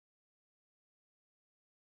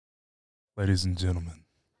Ladies and gentlemen,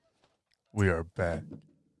 we are back.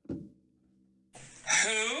 Who?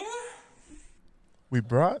 I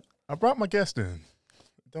brought my guest in.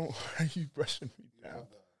 Don't why are you brushing me down?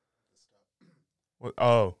 What?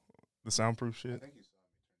 Oh, the soundproof shit? I think you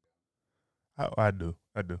saw me.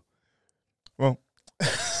 I do. Well,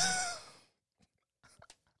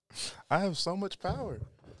 I have so much power.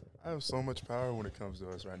 When it comes to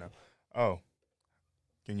us right now. Oh,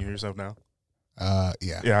 can you hear yourself now?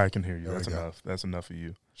 Yeah. Yeah, I can hear you. There That's we go. enough. That's enough of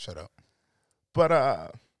you. Shut up. But how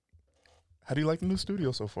do you like the new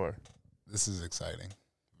studio so far? This is exciting.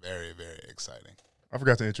 Very, very exciting. I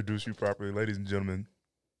forgot to introduce you properly, ladies and gentlemen.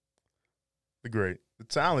 The great, the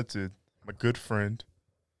talented, my good friend,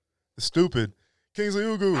 the stupid, Kingsley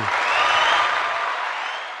Ugwu.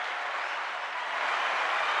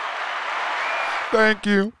 Thank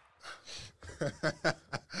you. Do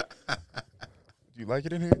you like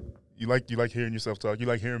it in here? You like hearing yourself talk? You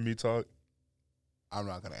like hearing me talk? I'm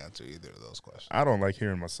not going to answer either of those questions. I don't like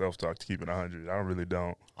hearing myself talk, to keep it 100. I really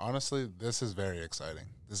don't. Honestly, this is very exciting.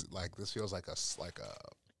 This feels like a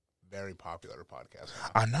very popular podcast.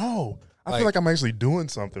 I know. I feel like I'm actually doing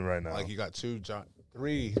something right now. Like you got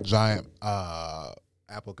three giant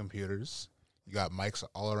Apple computers. You got mics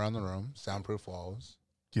all around the room, soundproof walls.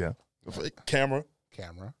 Yeah. Camera.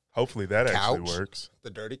 Hopefully that actually works. The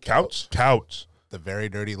dirty Couch. The very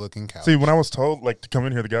dirty looking couch. See, when I was told to come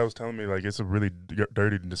in here, the guy was telling me it's a really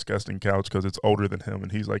dirty and disgusting couch because it's older than him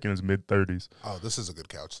and he's in his mid-30s. Oh, this is a good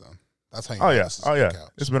couch then. That's how you. This is a good couch.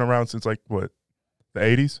 It's been around since the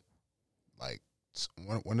 80s. Like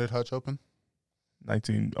when did Hutch open?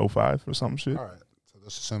 1905 or some shit. All right, so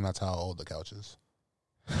let's assume that's how old the couch is.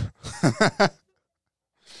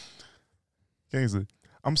 Kingsley,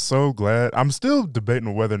 I'm so glad. I'm still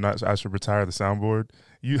debating whether or not I should retire the soundboard.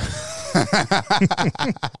 You're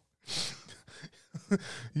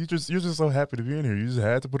just so happy to be in here. You just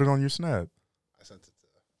had to put it on your snap. I sent it to.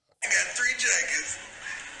 I got 3 jackets.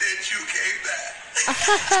 Then you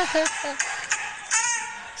came back.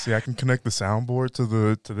 See, I can connect the soundboard to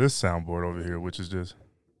this soundboard over here, which is just.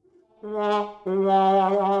 All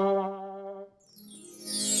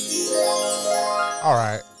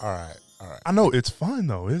right. I know it's fun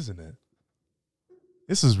though, isn't it?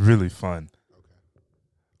 This is really fun. Okay.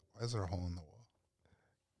 Why is there a hole in the wall?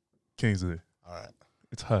 Kingsley. All right.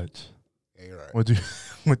 It's Hutch. Yeah, you're right. What do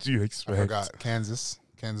you expect? I forgot Kansas.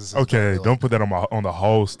 Kansas. Is Okay, don't put that on the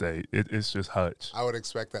whole state. It's just Hutch. I would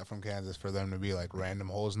expect that from Kansas for them to be like random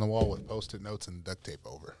holes in the wall with Post-it notes and duct tape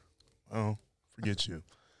over. Oh, forget you.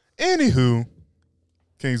 Anywho,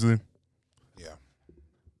 Kingsley. Yeah.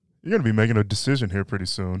 You're going to be making a decision here pretty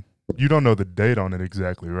soon. You don't know the date on it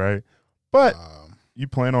exactly, right? But you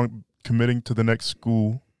plan on committing to the next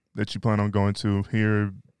school that you plan on going to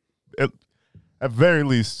here at very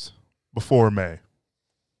least before May.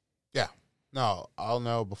 Yeah. No, I'll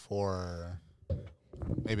know before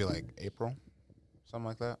maybe like April, something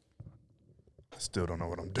like that. I still don't know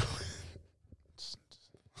what I'm doing.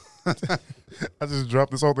 I just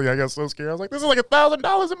dropped this whole thing. I got so scared. I was like, this is like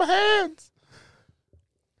 $1,000 in my hands.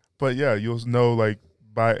 But yeah, you'll know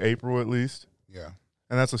by April at least. Yeah.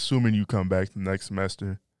 And that's assuming you come back the next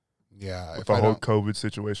semester. Yeah. With the whole COVID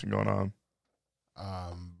situation going on.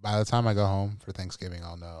 By the time I go home for Thanksgiving,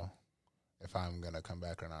 I'll know if I'm going to come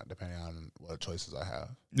back or not, depending on what choices I have.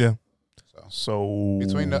 Yeah. So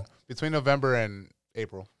between November and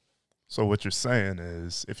April. So what you're saying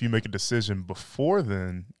is if you make a decision before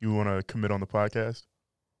then, you want to commit on the podcast?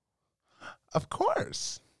 Of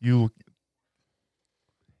course. Yeah,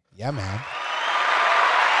 man.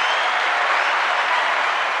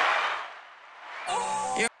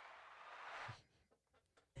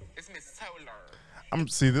 It's Miss Taylor.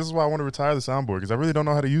 See, this is why I want to retire the soundboard because I really don't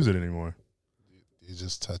know how to use it anymore. You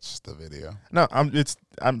just touched the video. No, I'm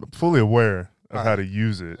fully aware of how to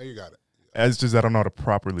use it. Oh, you got it. It's just I don't know how to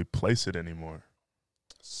properly place it anymore.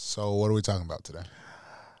 So what are we talking about today?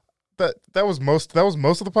 That was most of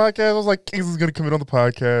the podcast. I was like, Kingsley's gonna commit on the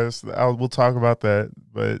podcast. We'll talk about that.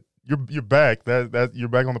 But you're back. That you're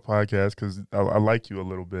back on the podcast because I like you a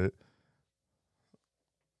little bit.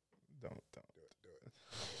 Don't do it.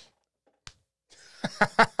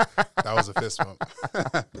 That was a fist bump.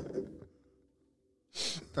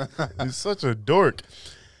 You're such a dork.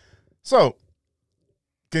 So,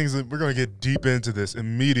 Kingsley, we're gonna get deep into this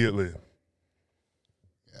immediately.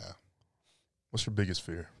 Yeah. What's your biggest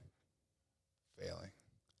fear? Failing.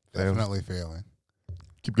 Definitely failing.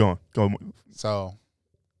 Keep going. Go. So,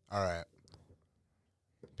 all right.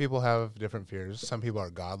 People have different fears. Some people are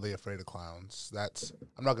godly afraid of clowns.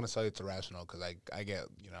 I'm not going to say it's irrational because I get,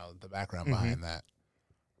 the background behind that.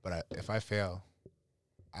 But if I fail,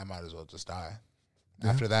 I might as well just die. Yeah.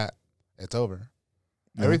 After that, it's over.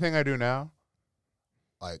 Yeah. Everything I do now,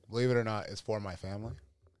 like, believe it or not, is for my family.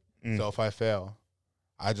 Mm. So if I fail,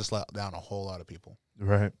 I just let down a whole lot of people.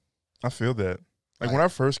 Right. I feel that. Like when I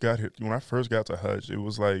first got here, when I first got to Hajj, it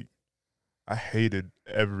was like I hated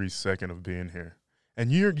every second of being here.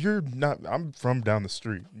 And you're not. I'm from down the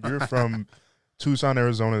street. You're from Tucson,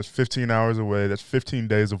 Arizona. It's 15 hours away. That's 15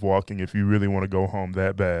 days of walking if you really want to go home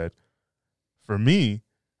that bad. For me,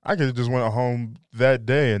 I could have just went home that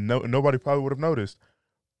day and nobody probably would have noticed.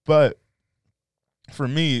 But for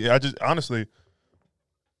me, I just honestly,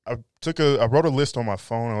 I wrote a list on my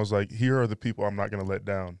phone. I was like, here are the people I'm not going to let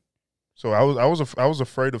down. So I was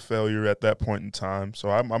afraid of failure at that point in time. So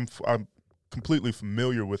I'm completely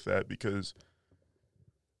familiar with that because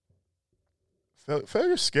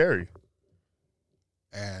failure's scary.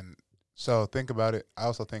 And so think about it. I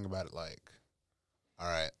also think about it like, all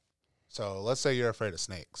right, so let's say you're afraid of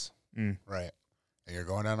snakes, right? And you're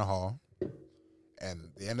going down a hall,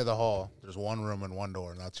 and the end of the hall, there's one room and one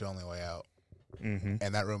door, and that's the only way out. Mm-hmm.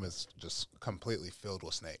 And that room is just completely filled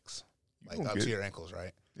with snakes, like up to your ankles,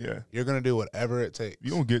 right? Yeah. You're going to do whatever it takes.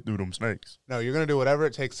 You don't get through them snakes. No, you're going to do whatever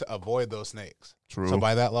it takes to avoid those snakes. True. So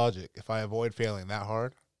by that logic, if I avoid failing that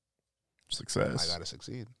hard, success. I got to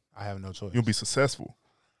succeed. I have no choice. You'll be successful.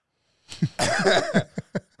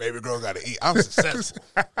 Baby girl got to eat. I'm successful.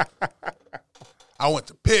 I went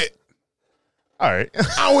to Pitt. All right.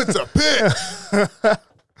 I went to Pitt.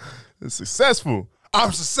 It's successful.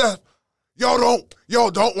 I'm successful. Y'all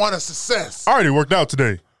don't want a success. I already worked out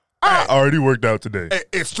today.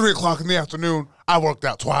 It's 3:00 in the afternoon. I worked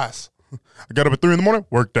out twice. I got up at 3 a.m.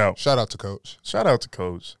 Worked out. Shout out to Coach. Shout out to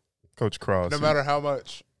Coach Cross. No matter how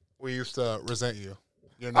much we used to resent you,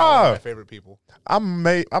 you're not one of my favorite people. I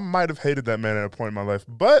might have hated that man at a point in my life,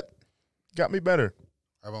 but got me better.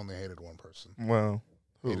 I've only hated one person. Well,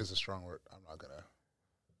 who? Hate is a strong word. I'm not gonna.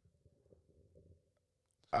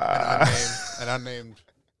 An unnamed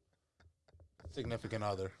significant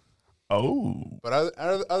other. Oh. But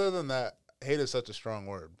other than that, hate is such a strong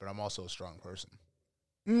word, but I'm also a strong person.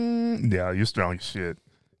 Yeah, you're strong as shit.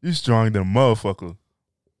 You're stronger than a motherfucker.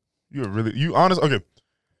 You honest. Okay.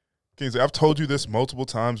 Kingsley, I've told you this multiple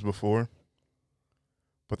times before,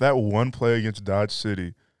 but that one play against Dodge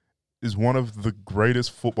City is one of the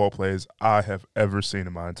greatest football plays I have ever seen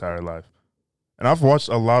in my entire life. And I've watched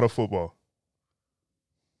a lot of football.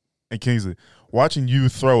 And Kingsley, watching you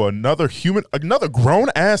throw another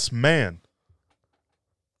grown-ass man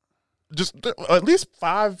just at least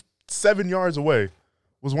 5-7 yards away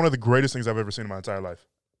was one of the greatest things I've ever seen in my entire life.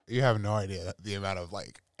 You have no idea the amount of,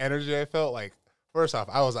 like, energy I felt. Like, first off,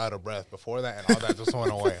 I was out of breath before that, and all that just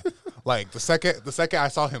went away. Like, the second I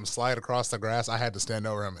saw him slide across the grass, I had to stand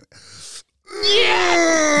over him.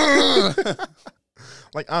 Yeah!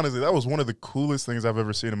 Like, honestly, that was one of the coolest things I've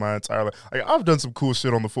ever seen in my entire life. Like, I've done some cool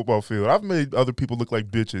shit on the football field. I've made other people look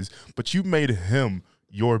like bitches, but you made him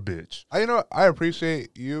your bitch. I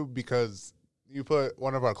appreciate you because you put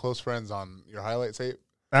one of our close friends on your highlight tape.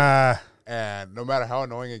 And no matter how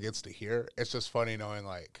annoying it gets to hear, it's just funny knowing,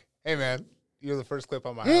 like, hey, man, you're the first clip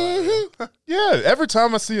on my highlight reel. Yeah, every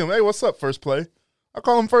time I see him, hey, what's up, first play? I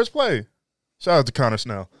call him first play. Shout out to Connor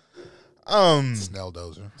Snell. Snell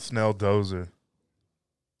Dozer.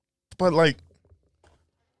 But, like,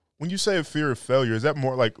 when you say fear of failure, is that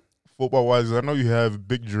more like football-wise? I know you have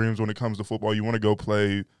big dreams when it comes to football. You want to go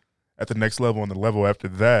play at the next level and the level after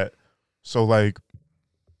that. So, like,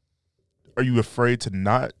 are you afraid to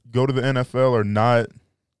not go to the NFL or not?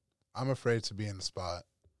 I'm afraid to be in the spot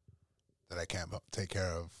that I can't take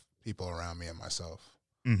care of people around me and myself.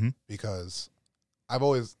 Mm-hmm. Because I've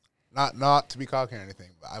always, not to be cocky or anything,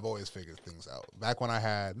 but I've always figured things out. Back when I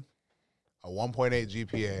had a 1.8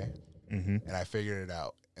 GPA, and I figured it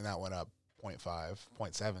out, and that went up 0.5,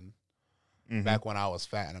 0.7. Mm-hmm. Back when I was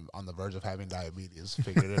fat and on the verge of having diabetes,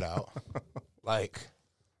 figured it out. Like,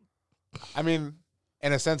 I mean,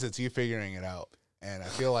 in a sense, it's you figuring it out. And I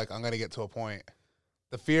feel like I'm going to get to a point.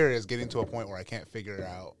 The fear is getting to a point where I can't figure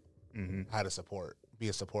out how to be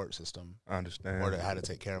a support system. I understand. Or how to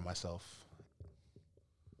take care of myself.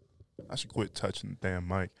 I should quit touching the damn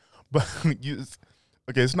mic. But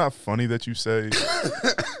okay, it's not funny that you say.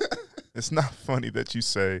 It's not funny that you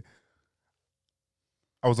say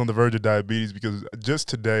I was on the verge of diabetes because just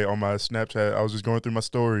today on my Snapchat, I was just going through my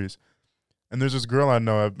stories. And there's this girl I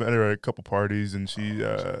know. I've met her at a couple parties, and she,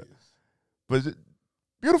 but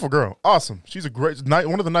beautiful girl, awesome. She's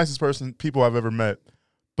one of the nicest people I've ever met.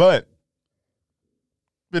 But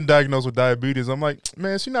been diagnosed with diabetes. I'm like,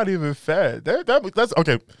 man, she's not even fat. That's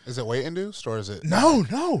okay. Is it weight induced or is it? No.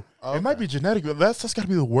 Oh, It might be genetic, but that's got to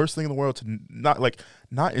be the worst thing in the world to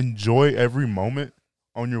not enjoy every moment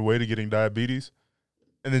on your way to getting diabetes,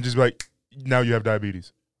 and then just be like, now you have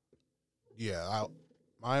diabetes. Yeah,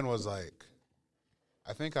 mine was like,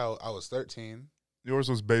 I think I was 13. Yours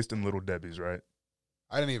was based in Little Debbie's, right?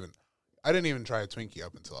 I didn't even try a Twinkie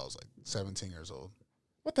up until I was like 17 years old.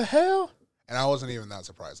 What the hell? And I wasn't even that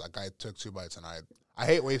surprised. Like, I took 2 bites and I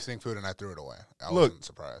hate wasting food and I threw it away. I wasn't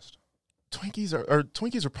surprised. Twinkies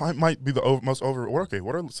are probably might be the most over. Okay,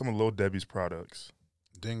 what are some of Little Debbie's products?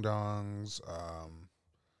 Ding dongs,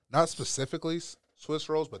 not specifically Swiss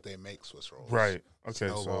rolls, but they make Swiss rolls. Right. Okay.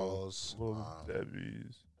 Snowballs, So Little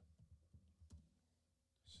Debbie's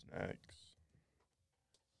snacks.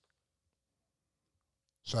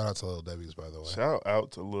 Shout out to Little Debbie's, by the way. Shout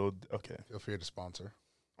out to Little. Okay. Feel free to sponsor.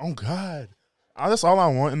 Oh God. That's all I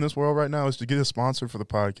want in this world right now is to get a sponsor for the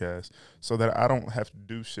podcast so that I don't have to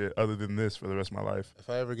do shit other than this for the rest of my life. If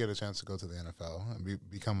I ever get a chance to go to the NFL and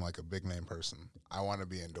become like a big name person, I want to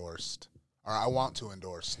be endorsed, or I want to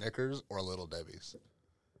endorse Snickers or Little Debbie's.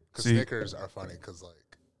 Because Snickers are funny because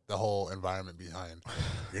like the whole environment behind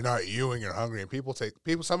you're not you when you're hungry, and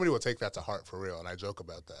somebody will take that to heart for real, and I joke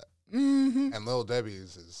about that. Mm-hmm. And Little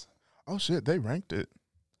Debbie's is shit, they ranked it.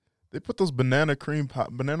 They put those banana cream pie,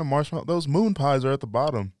 banana marshmallow, those moon pies are at the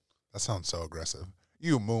bottom. That sounds so aggressive.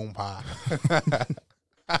 You moon pie.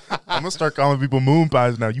 I'm gonna start calling people moon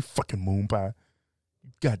pies now. You fucking moon pie.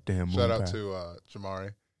 You goddamn moon pie. Shout out to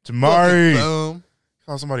Jamari. Jamari.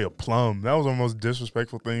 Call somebody a plum. That was one of the most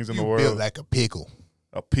disrespectful things in the world. Built like a pickle.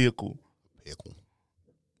 A pickle. Pickle.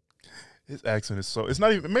 His accent is so. It's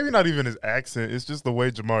not even. Maybe not even his accent. It's just the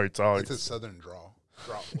way Jamari talks. It's a southern drawl.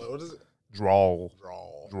 What is it? Drawl.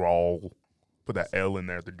 Drawl. Drawl. Put that L in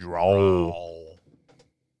there. The drawl.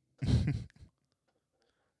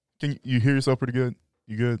 Can you hear yourself pretty good?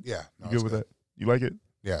 You good? Yeah. No, you good with that? You like it?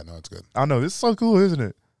 Yeah. No, it's good. I know. This is so cool, isn't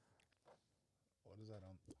it?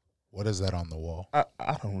 What is that on the wall? I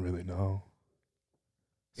don't really know.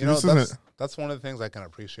 You know, that's one of the things I can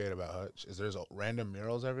appreciate about Hutch is there's random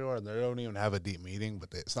murals everywhere, and they don't even have a deep meaning,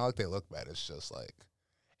 but it's not like they look bad. It's just like,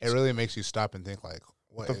 it really makes you stop and think like,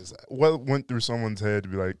 what is that? What went through someone's head to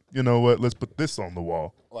be like, you know what, let's put this on the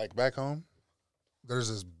wall? Like back home, there's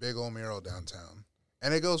this big old mural downtown,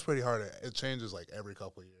 and it goes pretty hard. It changes like every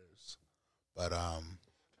couple of years. But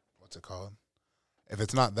what's it called? If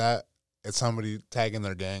it's not that, it's somebody tagging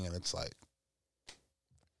their gang, and it's like,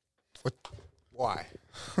 what? Why?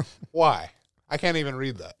 Why? I can't even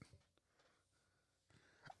read that.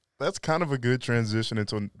 That's kind of a good transition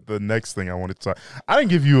into the next thing I wanted to talk. I didn't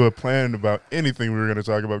give you a plan about anything we were going to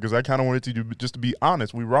talk about because I kind of wanted to do, just to be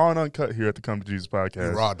honest. We raw and uncut here at the Come to Jesus podcast.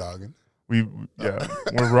 You're raw dogging. We're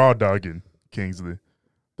raw dogging, Kingsley.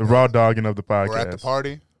 The raw dogging of the podcast. We're at the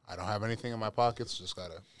party. I don't have anything in my pockets. Just got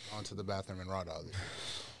to go into the bathroom and raw dog it.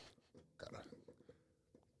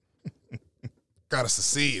 Gotta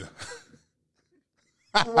secede.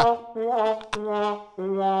 It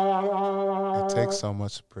takes so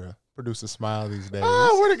much to produce a smile these days.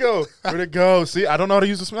 Oh, where'd it go? Where'd it go? See, I don't know how to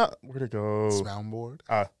use the smile. Where'd it go? Soundboard.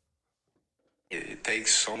 It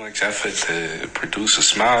takes so much effort to produce a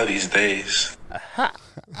smile these days.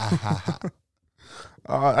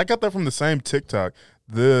 I got that from the same TikTok.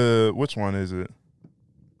 Which one is it?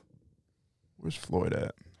 Where's Floyd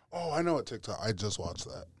at? Oh, I know what TikTok. I just watched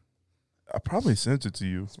that. I probably sent it to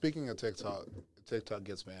you. Speaking of TikTok, if TikTok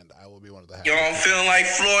gets banned, I will be one of the Yo, I'm feeling like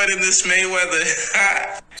Floyd in this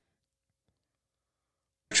Mayweather.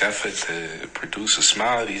 Effort to produce a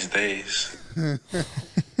smile these days.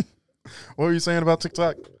 What were you saying about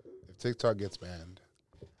TikTok? If TikTok gets banned,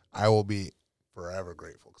 I will be forever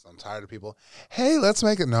grateful because I'm tired of people. Hey, let's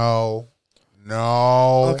make it. No.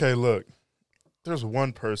 Okay, look. There's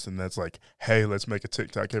one person that's like, hey, let's make a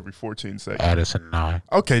TikTok every 14 seconds. Addison, no.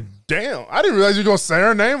 Okay, damn. I didn't realize you were going to say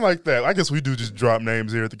her name like that. I guess we do just drop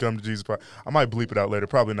names here at the Come to Jesus Pod. I might bleep it out later.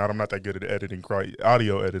 Probably not. I'm not that good at editing,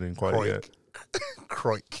 audio editing quite yet.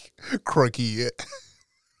 Croaky.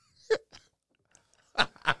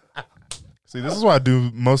 See, this is why I do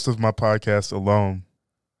most of my podcasts alone.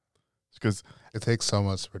 Because it takes so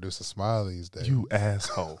much to produce a smile these days. You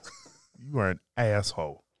asshole. You are an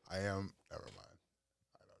asshole. I am. Never mind.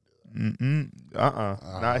 I don't do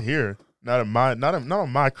that. Not here. Not on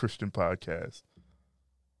my Christian podcast.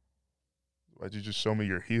 Why'd you just show me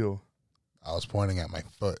your heel? I was pointing at my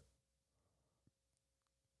foot.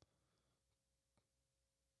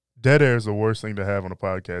 Dead air is the worst thing to have on a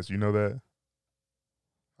podcast. You know that?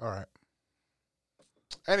 All right.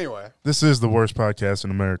 Anyway. This is the worst podcast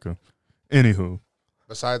in America. Anywho.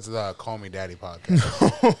 Besides the Call Me Daddy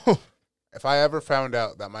podcast. If I ever found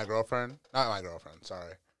out that my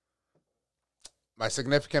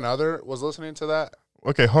significant other was listening to that.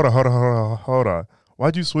 Okay, hold on.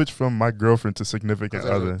 Why'd you switch from my girlfriend to significant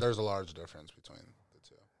other? There's a large difference between the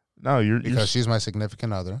two. No, because she's my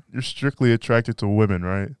significant other. You're strictly attracted to women,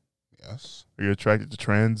 right? Yes. Are you attracted to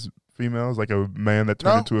trans females, like a man that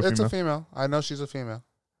turned into a female? No, it's a female. I know she's a female.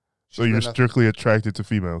 So you're strictly attracted to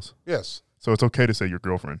females? Yes. So it's okay to say your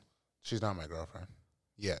girlfriend? She's not my girlfriend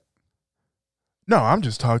yet. No, I'm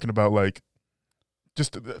just talking about like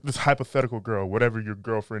just this hypothetical girl, whatever your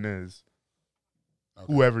girlfriend is.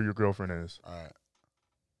 Okay. Whoever your girlfriend is. All right.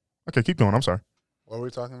 Okay, keep going. I'm sorry. What were we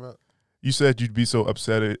talking about? You said you'd be so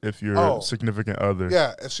upset if your significant other.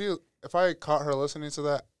 Yeah, if I caught her listening to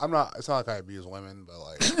that, it's not like I abuse women, but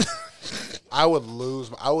like I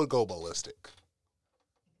would go ballistic.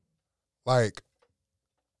 Like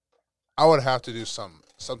I would have to do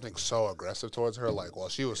something so aggressive towards her, like while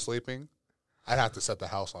she was sleeping, I'd have to set the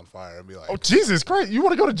house on fire and be like, "Oh Jesus Christ! You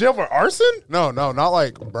want to go to jail for arson?" No, not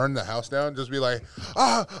like burn the house down. Just be like,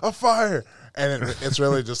 a fire, and it's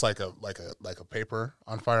really just like a paper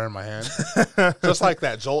on fire in my hand, just like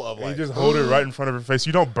that jolt of like. You just hold it right in front of her face.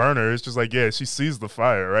 You don't burn her. It's just like she sees the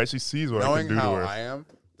fire, right? She sees what I can do to her. Knowing how I am,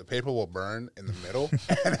 the paper will burn in the middle,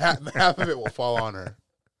 and half of it will fall on her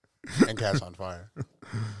and catch on fire.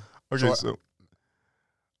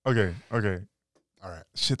 Okay, okay. All right.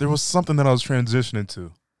 Shit, there was something that I was transitioning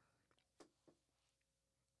to.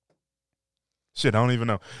 Shit, I don't even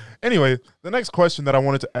know. Anyway, the next question that I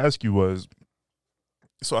wanted to ask you was,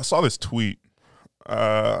 so I saw this tweet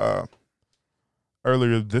earlier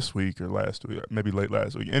this week or last week, maybe late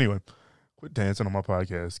last week. Anyway, quit dancing on my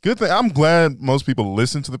podcast. Good thing. I'm glad most people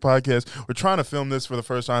listen to the podcast. We're trying to film this for the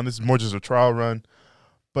first time. This is more just a trial run.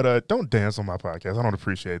 But don't dance on my podcast. I don't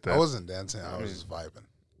appreciate that. I wasn't dancing. I was just vibing.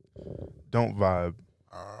 Don't vibe.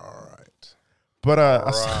 All right. But all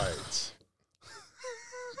right.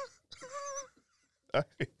 I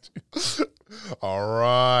hate you. All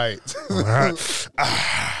right. All right.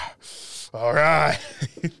 All right.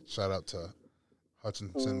 Shout out to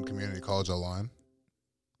Hutchinson Community College O-line.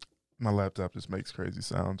 My laptop just makes crazy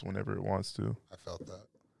sounds whenever it wants to. I felt that.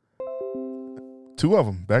 2 of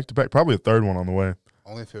them back to back. Probably a third one on the way.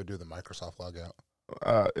 Only if you would do the Microsoft logout.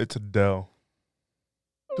 It's a Dell.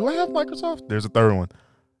 Do I have Microsoft? There's a third one.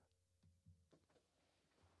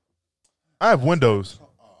 I have Windows.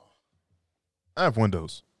 I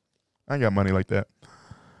ain't got money like that.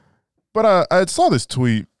 But I saw this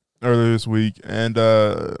tweet earlier this week, and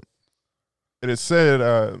it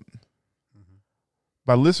said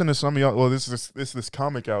by listening to some of y'all, well, this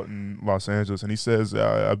comic out in Los Angeles, and he says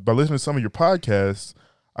by listening to some of your podcasts,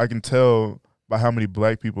 I can tell by how many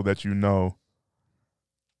black people that you know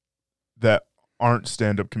that aren't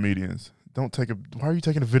stand-up comedians. Why are you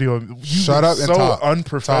taking a video of you? Shut up and talk. So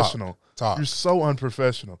unprofessional. Talk. You're so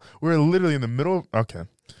unprofessional. We're literally in the middle of, okay.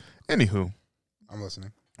 Anywho. I'm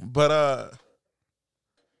listening. But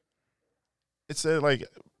it said like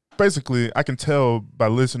basically I can tell by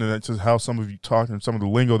listening to how some of you talk and some of the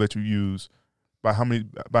lingo that you use by how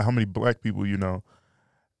many black people you know.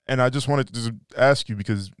 And I just wanted to just ask you,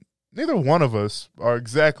 because neither one of us are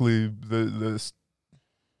exactly the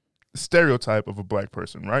stereotype of a black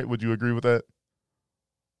person, right? Would you agree with that?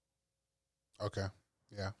 Okay.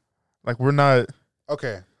 Yeah. Like we're not.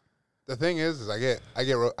 Okay. The thing is I get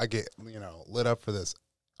lit up for this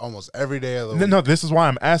almost every day of the week. No, this is why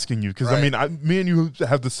I'm asking you, because right. I mean, me and you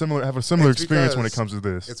have a similar experience when it comes to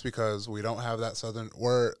this. It's because we don't have that southern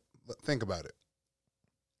word. Think about it.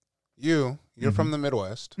 You're from the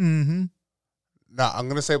Midwest. Mm-hmm. No, I'm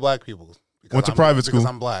gonna say black people. Went to private school because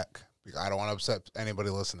I'm black. I don't want to upset anybody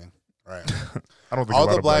listening. Right. I don't think all a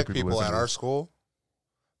lot the of black people at our school.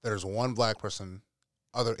 There's one black person.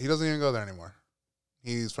 He doesn't even go there anymore.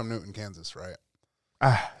 He's from Newton, Kansas, right?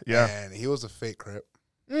 Yeah. And he was a fake Crip.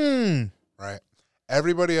 Right.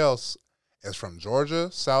 Everybody else is from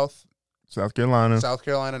Georgia, South Carolina,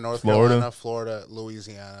 North Carolina, Florida,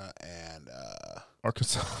 Louisiana, and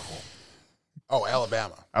Arkansas. Oh,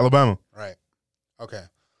 Alabama. Right. Okay.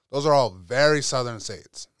 Those are all very southern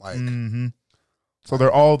states. Like so they've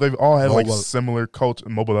all had like similar culture.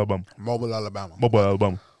 Mobile, Alabama.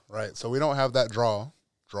 Right. So we don't have that drawl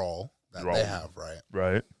that they have, right?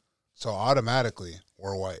 Right. So automatically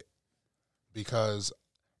we're white. Because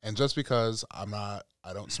I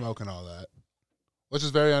don't smoke and all that, which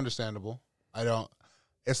is very understandable.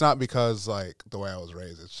 It's not because like the way I was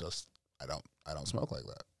raised, it's just I don't smoke like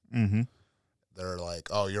that. Mm-hmm. They're like,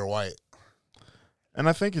 oh, you're white. And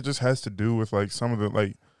I think it just has to do with like some of the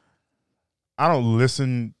like, I don't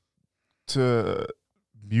listen to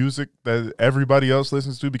music that everybody else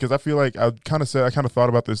listens to, because I feel like I kind of thought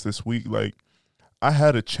about this week. Like, I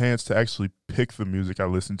had a chance to actually pick the music I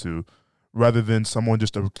listen to, rather than someone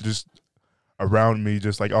just around me,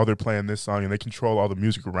 just like, oh, they're playing this song and they control all the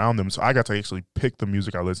music around them. So I got to actually pick the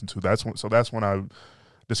music I listen to. That's when I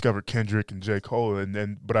discovered Kendrick and J. Cole,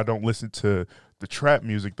 but I don't listen to the trap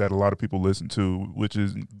music that a lot of people listen to, which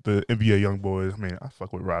is the NBA YoungBoy. I mean, I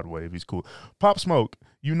fuck with Rod Wave. He's cool. Pop Smoke.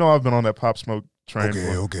 You know I've been on that Pop Smoke train.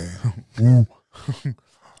 Okay. Woo.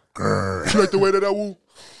 Grr. You like the way that I woo?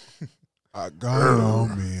 I got it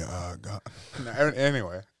on me. I got.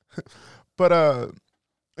 Anyway, but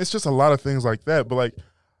it's just a lot of things like that. But like,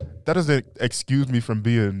 that doesn't excuse me from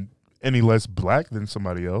being any less black than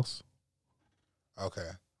somebody else. Okay.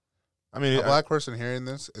 I mean, a black person hearing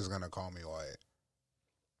this is gonna call me white,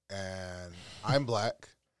 and I'm black.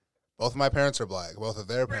 Both of my parents are black. Both of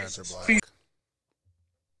their parents are black.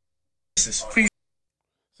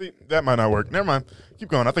 See, that might not work. Never mind. Keep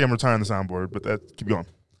going. I think I'm retiring the soundboard, but keep going.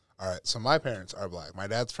 All right. So my parents are black. My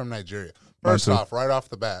dad's from Nigeria. First off, right off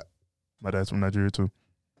the bat, my dad's from Nigeria too.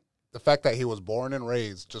 The fact that he was born and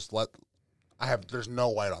raised, there's no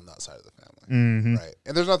white on that side of the family, mm-hmm. right?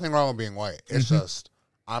 And there's nothing wrong with being white. It's just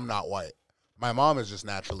I'm not white. My mom is just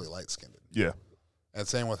naturally light-skinned. Yeah. And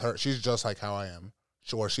same with her. She's just like how I am.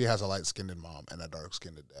 She has a light-skinned mom and a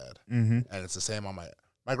dark-skinned dad. Mm-hmm. And it's the same on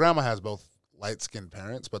my grandma has both light-skinned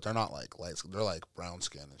parents, but they're not like light. They're like brown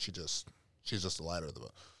skin, and she's just a lighter.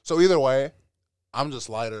 So either way, I'm just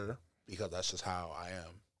lighter because that's just how I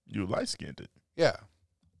am. You light-skinned. Yeah.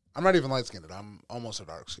 I'm not even light-skinned. I'm almost a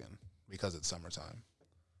dark skin because it's summertime.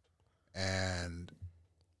 And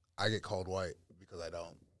I get called white because I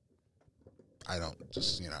don't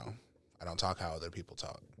just, I don't talk how other people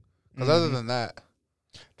talk. Because other than that,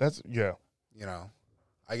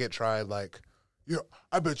 I get tried like,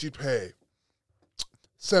 I bet you'd pay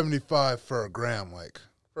 $75 for a gram. Like,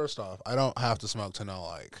 first off, I don't have to smoke to know,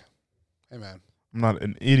 like, hey, man. I'm not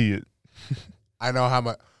an idiot. I know how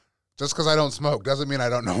much. Just because I don't smoke doesn't mean I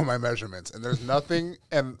don't know my measurements. And there's nothing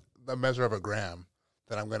in the measure of a gram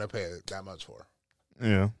that I'm going to pay that much for.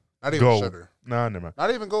 Yeah. Not even gold. sugar. Nah, never mind.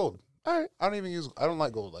 Not even gold. All right. I don't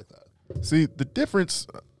like gold like that. See, the difference,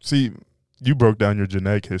 you broke down your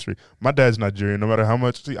genetic history. My dad's Nigerian. No matter how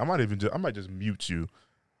much, I might just mute you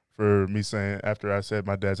for me saying after I said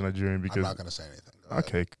my dad's Nigerian, because I'm not going to say anything.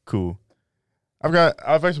 Okay, cool. I've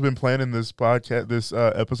actually been planning this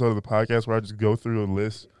episode of the podcast where I just go through a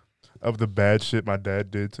list of the bad shit my dad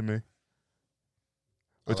did to me,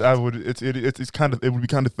 which it would be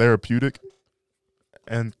kind of therapeutic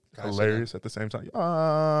and hilarious at the same time.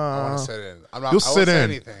 I want to sit in. You'll sit in.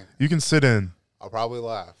 Anything. You can sit in. I'll probably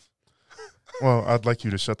laugh. Well, I'd like you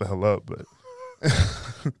to shut the hell up,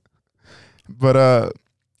 but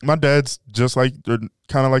my dad's just like, or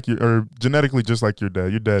kind of like or genetically just like your dad.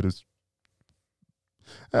 Your dad is.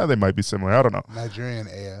 They might be similar. I don't know. Nigerian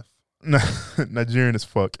AF. Nigerian as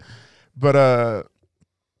fuck. But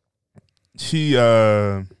he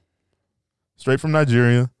straight from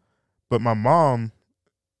Nigeria. But my mom,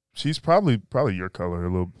 she's probably your color, a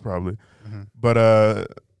little probably. Mm-hmm. But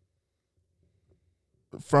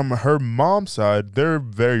from her mom's side, they're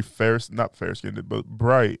very not fair skinned, but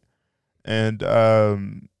bright. And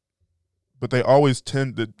but they always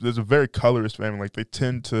there's a very colorist family. Like, they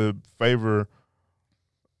tend to favor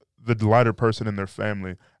the lighter person in their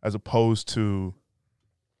family as opposed to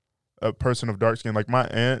a person of dark skin. Like, my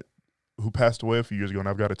aunt, who passed away a few years ago, and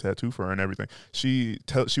I've got a tattoo for her and everything, she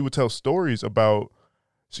would tell stories about,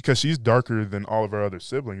 because she's darker than all of her other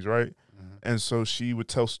siblings, right? Mm-hmm. And so she would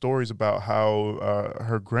tell stories about how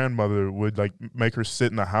her grandmother would, like, make her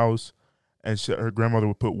sit in the house, and her grandmother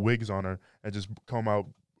would put wigs on her and just comb out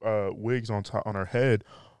wigs on her head,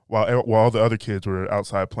 while all the other kids were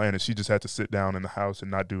outside playing, and she just had to sit down in the house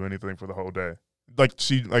and not do anything for the whole day. Like,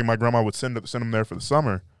 my grandma would send them there for the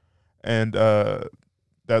summer, and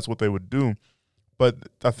that's what they would do. But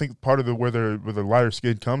I think part of where the lighter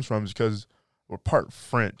skin comes from is because we're part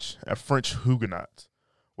French, French Huguenots,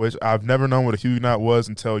 which I've never known what a Huguenot was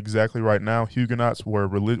until exactly right now. Huguenots were a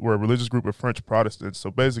religious group of French Protestants, so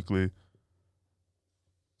basically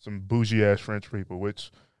some bougie ass French people,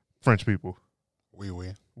 French people.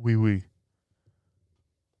 Oui.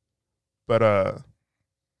 But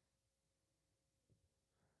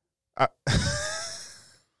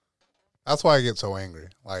that's why I get so angry.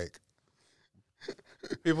 Like,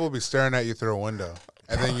 people will be staring at you through a window,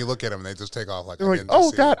 and then you look at them, and they just take off like, they're like,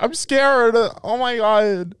 oh God, I'm scared. Oh my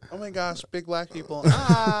God. Oh my gosh, big black people.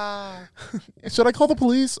 Should I call the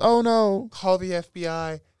police? Oh no. Call the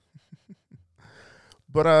FBI.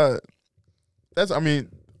 But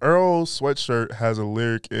Earl Sweatshirt has a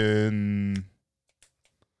lyric in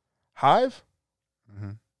Hive.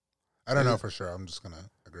 Mm-hmm. I don't know for sure. I'm just gonna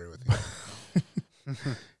agree with you.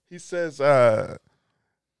 He says,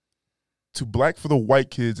 "Too black for the white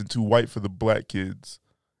kids and too white for the black kids."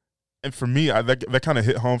 And for me, that kind of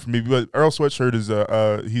hit home for me. But Earl Sweatshirt is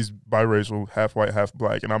he's biracial, half white, half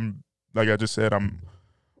black, and I'm like I just said, I'm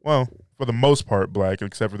for the most part black,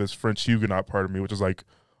 except for this French Huguenot part of me, which is like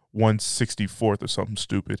 1/64th or something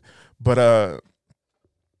stupid. But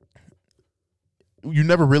you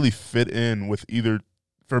never really fit in with either.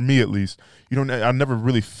 For me, at least, I never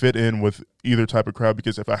really fit in with either type of crowd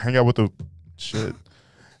because if I hang out with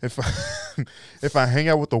if I hang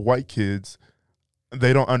out with the white kids,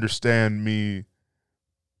 they don't understand me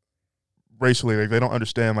racially. Like they don't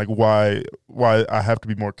understand like why I have to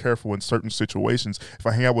be more careful in certain situations. If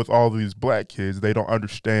I hang out with all these black kids, they don't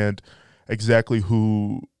understand exactly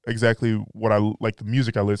what I like, the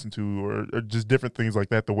music I listen to, or just different things like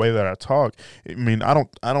that. The way that I talk. I mean, I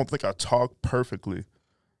don't think I talk perfectly.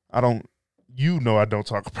 I don't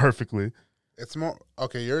talk perfectly. It's more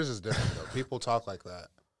okay. Yours is different though. People talk like that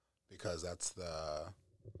because that's the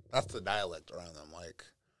dialect around them. Like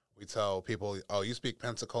we tell people, "Oh, you speak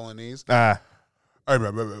Pensacolanese."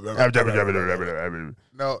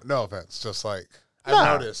 No offense. Just like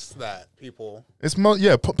I've noticed that people. It's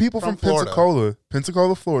people from Pensacola,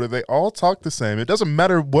 Florida. They all talk the same. It doesn't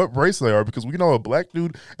matter what race they are because we know a black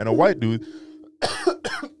dude and a white dude.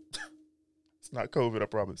 Not COVID, I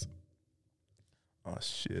promise. Oh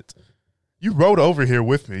shit! You rode over here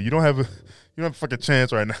with me. You don't have a fucking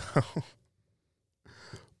chance right now.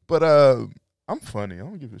 But I'm funny. I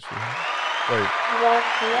don't give a shit. Wait.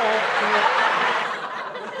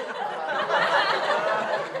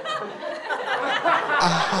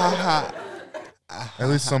 At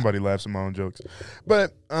least somebody laughs at my own jokes.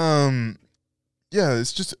 But yeah,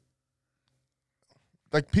 it's just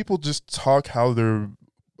like people just talk how they're.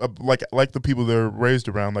 Like the people they're raised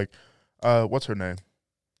around, like what's her name?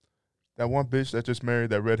 That one bitch that just married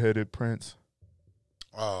that redheaded prince.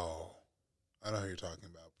 Oh, I know who you're talking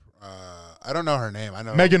about. I don't know her name. I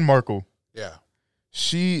know Meghan Markle. Yeah,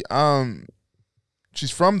 she's from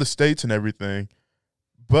the States and everything,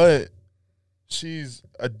 but she's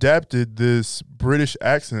adapted this British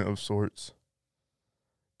accent of sorts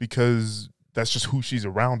because that's just who she's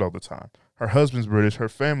around all the time. Her husband's British. Her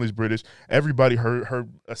family's British. Everybody, her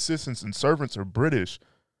assistants and servants are British.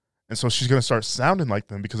 And so she's going to start sounding like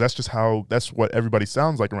them because that's what everybody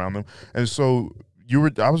sounds like around them. And so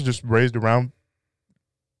I was just raised around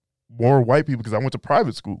more white people because I went to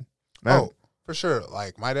private school. Oh, for sure.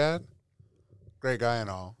 Like my dad, great guy and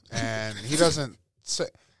all. And he doesn't say,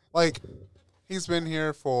 like, he's been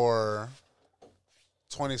here for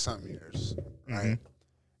 20-something years, right? Mm-hmm.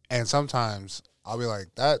 And sometimes I'll be like,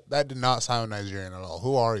 that did not sound Nigerian at all.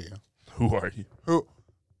 Who are you? Who are you?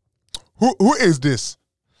 Who is this?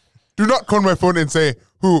 Do not call my phone and say,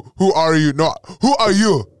 who are you? No, who are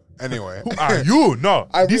you? Anyway. Who are you? No,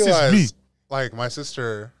 this is me. Like, my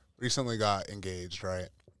sister recently got engaged, right?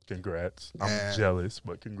 Congrats. I'm jealous,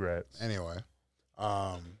 but congrats. Anyway,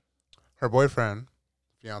 her boyfriend,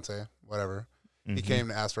 fiance, whatever, he came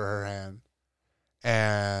to ask for her hand.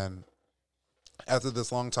 And after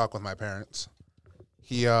this long talk with my parents,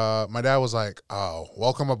 my dad was like, "Oh,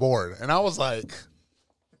 welcome aboard." And I was like,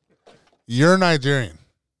 "You're Nigerian.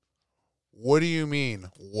 What do you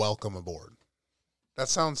mean, welcome aboard?" That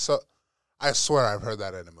sounds so, I swear I've heard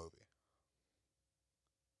that in a movie.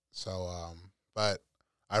 So, but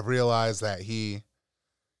I've realized that he's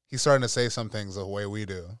starting to say some things the way we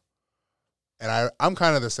do. And I'm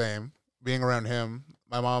kind of the same. Being around him,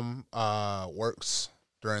 my mom works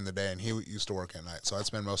during the day, and he used to work at night. So I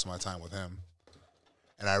spend most of my time with him.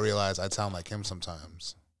 And I realized I'd sound like him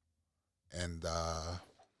sometimes. And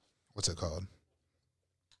what's it called?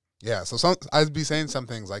 Yeah, so I'd be saying some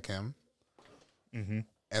things like him. Mm-hmm.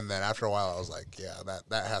 And then after a while, I was like, yeah,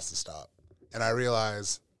 that has to stop. And I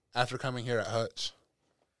realized after coming here at Hutch,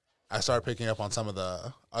 I started picking up on some of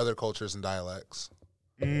the other cultures and dialects.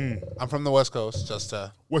 I'm from the West Coast, just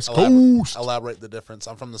to elaborate the difference.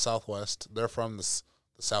 I'm from the Southwest. They're from the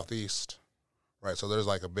Southeast, right? So there's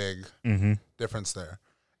like a big difference there.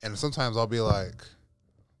 And sometimes I'll be like,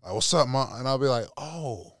 "What's up, Mom?" And I'll be like,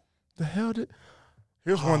 "Oh, the hell did?"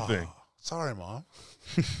 Here's one thing. Sorry, Mom.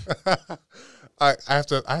 I have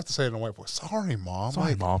to say it in a white voice. Sorry, Mom.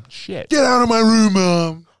 Sorry, Mom. Shit. Get out of my room,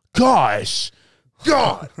 Mom. Gosh.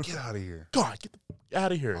 God. Get out of here. God, get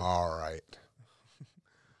out of here. All right.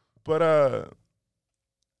 But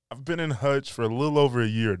I've been in Hutch for a little over a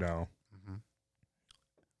year now. Mm-hmm.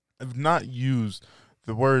 I've not used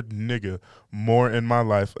the word nigga more in my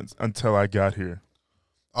life until I got here.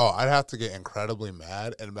 Oh, I'd have to get incredibly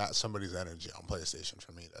mad and match somebody's energy on PlayStation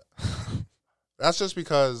for me to. That's just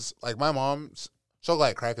because, like, my mom, she'll,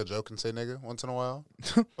 like, crack a joke and say nigga once in a while,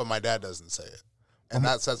 but my dad doesn't say it. And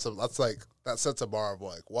that sets a bar of,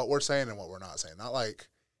 like, what we're saying and what we're not saying. Not like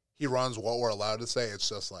he runs what we're allowed to say. It's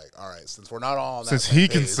just like, all right, since we're not all on that since he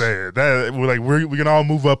can say it, that we can all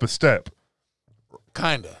move up a step.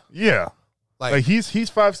 Kinda. Yeah. Like he's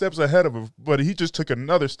 5 steps ahead of him, but he just took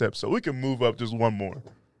another step, so we can move up just one more.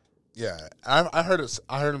 Yeah. I heard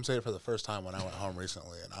him say it for the first time when I went home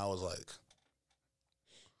recently, and I was like,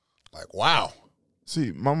 wow.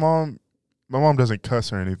 See, my mom doesn't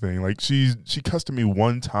cuss or anything. Like she cussed at me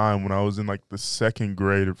one time when I was in like the 2nd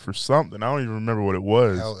grade for something. I don't even remember what it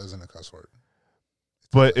was. Hell isn't a cuss word.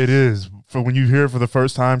 But it is. For when you hear it for the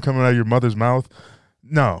first time coming out of your mother's mouth,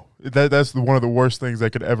 no. That's one of the worst things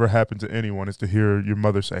that could ever happen to anyone is to hear your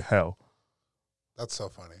mother say hell. That's so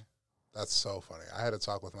funny. I had a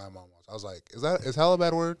talk with my mom once. I was like, is hell a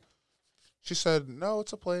bad word? She said, no,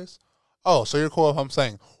 it's a place. Oh, so you're cool if I'm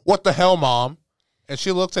saying, what the hell, Mom? And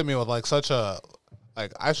she looked at me with like such a,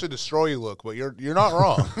 like, I should destroy you look, but you're not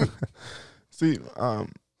wrong. See,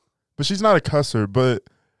 but she's not a cusser, but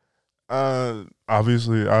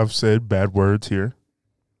obviously I've said bad words here.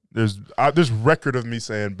 There's record of me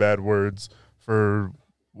saying bad words for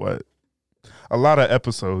what? A lot of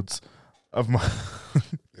episodes of my.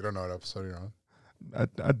 You don't know what episode you're on?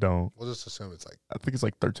 I don't. We'll just assume it's like. I think it's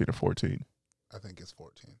like 13 or 14. I think it's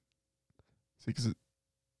 14. See, 'cause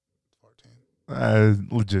 14.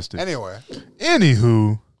 Logistics.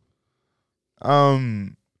 Anywho.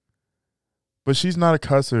 But she's not a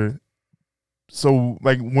cusser. So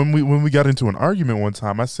like when we got into an argument one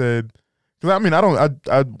time, I said. Because, I mean, I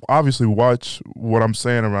obviously watch what I'm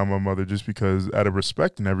saying around my mother just because out of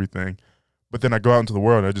respect and everything. But then I go out into the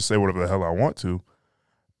world and I just say whatever the hell I want to.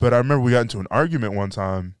 But I remember we got into an argument one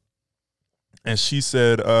time and she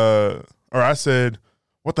said, or I said,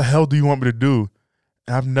 what the hell do you want me to do?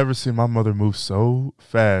 And I've never seen my mother move so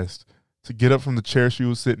fast to get up from the chair she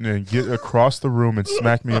was sitting in, get across the room and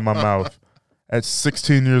smack me in my mouth at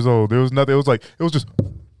 16 years old. There was nothing. It was just...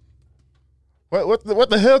 What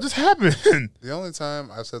the hell just happened? The only time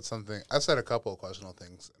I said a couple of questionable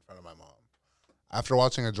things in front of my mom. After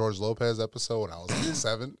watching a George Lopez episode when I was like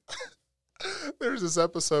 7, there's this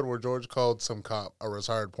episode where George called some cop a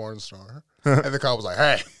retired porn star. And the cop was like,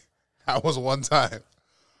 hey, that was one time.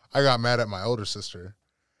 I got mad at my older sister,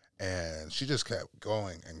 and she just kept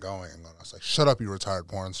going and going and going. I was like, shut up, you retired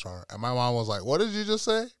porn star. And my mom was like, what did you just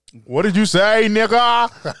say? What did you say, nigga?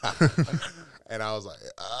 And I was like,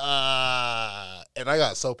 and I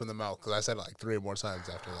got soap in the mouth because I said it like 3 more times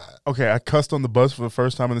after that. Okay, I cussed on the bus for the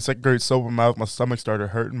first time in the 2nd grade, soap in my mouth. My stomach started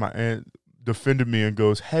hurting. My aunt defended me and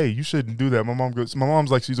goes, hey, you shouldn't do that. My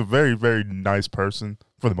mom's like, she's a very, very nice person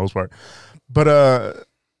for the most part. But,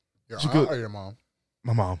 your aunt or your mom?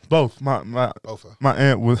 My mom. Both. Both. My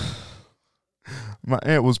aunt was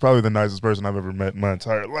probably the nicest person I've ever met in my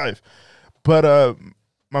entire life. But,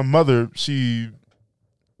 my mother, she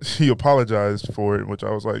apologized for it, which I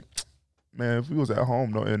was like, man, if we was at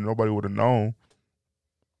home and nobody would have known,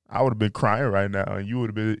 I would have been crying right now, and you would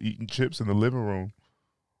have been eating chips in the living room.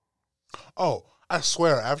 Oh, I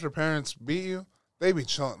swear, after parents beat you, they be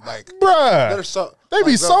chilling. Like, bruh, they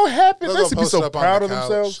be so happy. They be so proud of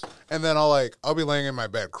themselves. And then I'll be laying in my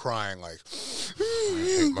bed crying, like,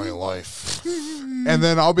 I hate my life. And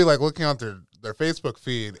then I'll be like looking on their Facebook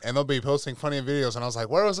feed, and they'll be posting funny videos, and I was like,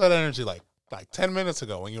 where was that energy like 10 minutes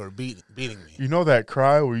ago when you were beating me? You know that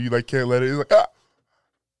cry where you like can't let it? It's like, ah.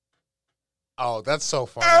 Oh, that's so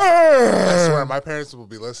funny. I swear, my parents will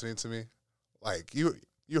be listening to me. Like, you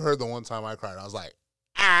heard the one time I cried. I was like,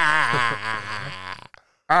 ah.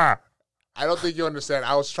 I don't think you understand.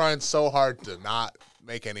 I was trying so hard to not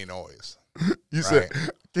make any noise. You said,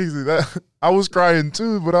 Kingsley, I was crying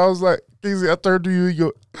too, but I was like, Kingsley, I turned to you and you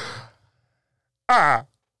go, ah.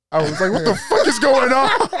 I was like, what the fuck is going on?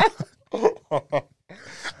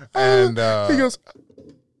 And he goes,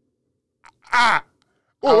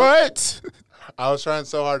 what? I was trying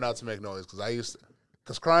so hard not to make noise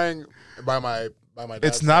because crying by my dad.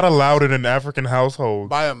 It's not allowed in an African household.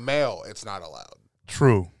 By a male, it's not allowed.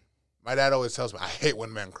 True. My dad always tells me, I hate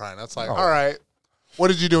when men cry. And that's like, all right, what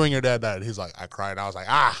did you do when your dad died? He's like, I cried. And I was like,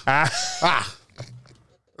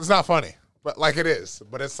 It's not funny, but like it is.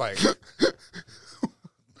 But it's like,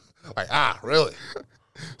 really?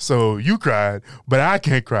 So you cried, but I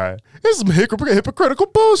can't cry. It's some hypocritical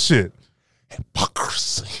bullshit.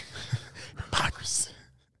 Hypocrisy. Hypocrisy.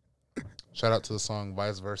 Shout out to the song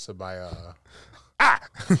Vice Versa by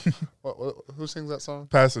Who sings that song?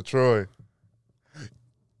 Pastor Troy.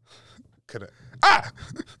 Can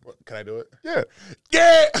I do it? Yeah.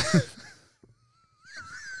 Yeah.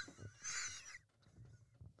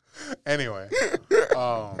 Anyway,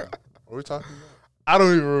 what were we talking about? I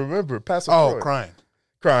don't even remember. Pastor Troy.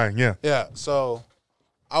 Crying. Yeah. Yeah, so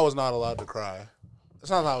I was not allowed to cry.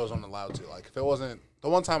 It's not that I wasn't allowed to. Like, if it wasn't the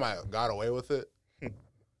one time I got away with it,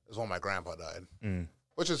 is when my grandpa died,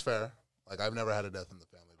 which is fair. Like, I've never had a death in the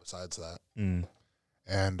family besides that.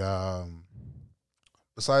 And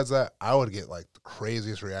besides that, I would get like the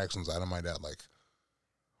craziest reactions out of my dad. Like,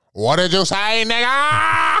 what did you say,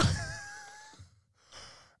 nigga?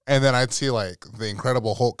 And then I'd see like the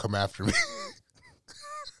Incredible Hulk come after me.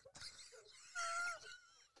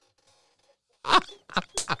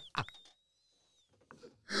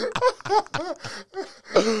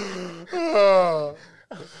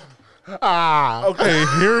 Okay,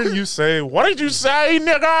 hearing you say, "What did you say,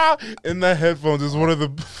 nigga?" in the headphones is one of the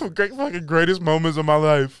fucking greatest moments of my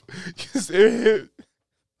life.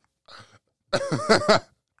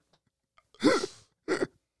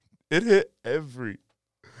 It hit every.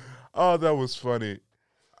 Oh, that was funny.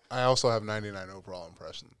 I also have 99 overall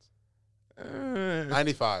impressions.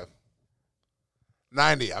 95.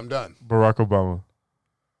 90, I'm done. Barack Obama.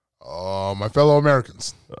 My fellow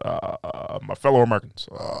Americans. My fellow Americans.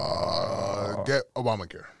 Get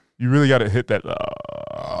Obamacare. You really got to hit that.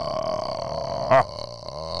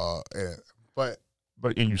 Yeah. But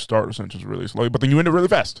and you start a sentence really slowly, but then you end it really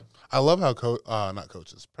fast. I love how not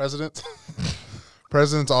coaches, presidents.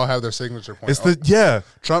 Presidents all have their signature point.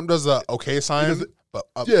 Trump does the okay sign, but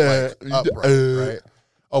upright, right?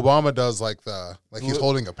 Obama does like he's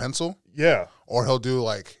holding a pencil. Yeah. Or he'll do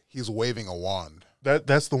like he's waving a wand.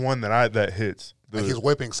 That's the one that hits. Like he's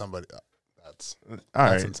whipping somebody. That's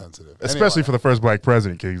insensitive. Especially for the first black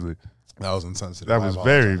president, Kingsley. That was insensitive. That was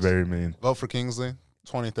very, very mean. Vote for Kingsley,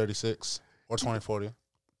 2036 or 2040.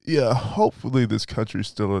 Yeah, hopefully this country's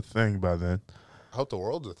still a thing by then. I hope the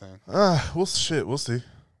world's a thing. We'll see.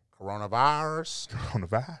 Coronavirus.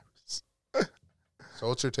 So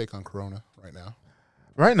what's your take on Corona right now?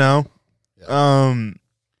 Right now, yeah.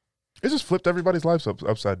 It just flipped everybody's lives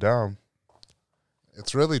upside down.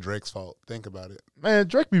 It's really Drake's fault. Think about it. Man,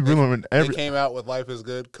 Drake be ruining They came out with Life is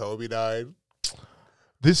Good. Kobe died.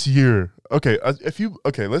 This year. Okay,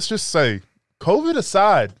 let's just say, COVID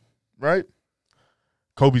aside, right?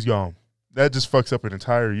 Kobe's gone. That just fucks up an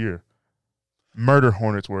entire year. Murder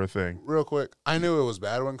hornets were a thing. Real quick, I knew it was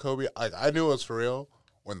bad when Kobe, I knew it was for real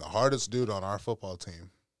when the hardest dude on our football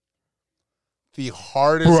team, the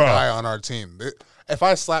hardest guy on our team, if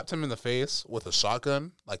I slapped him in the face with a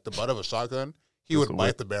shotgun, like the butt of a shotgun, he would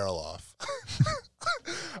bite the barrel off.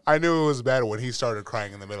 I knew it was bad when he started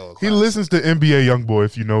crying in the middle of class. He listens to NBA Youngboy,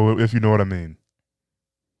 if you know what I mean.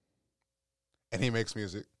 And he makes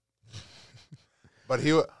music. But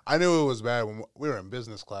I knew it was bad when we were in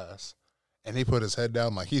business class, and he put his head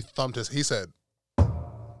down, like he said,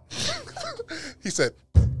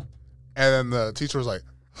 and then the teacher was like,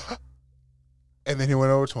 and then he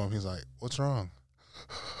went over to him. He's like, "What's wrong?"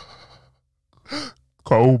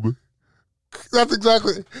 Kobe. That's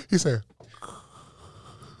exactly. He said,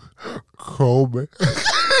 "Kobe."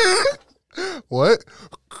 What?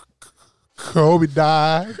 Kobe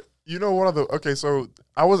died. You know, so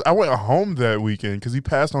I went home that weekend because he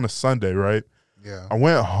passed on a Sunday, right? Yeah. I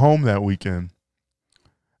went home that weekend,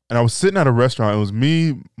 and I was sitting at a restaurant. It was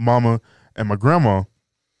me, Mama, and my grandma,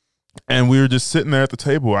 and we were just sitting there at the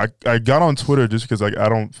table. I got on Twitter just because I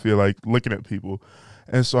don't feel like looking at people,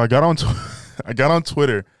 and so I got on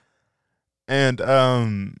Twitter, and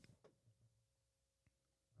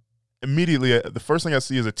immediately the first thing I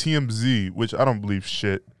see is a TMZ, which I don't believe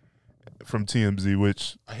shit from TMZ.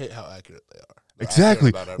 Which I hate how accurate they are.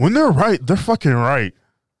 Exactly. When they're right, they're fucking right.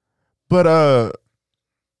 But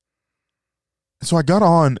so I got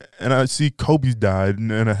on and I see Kobe died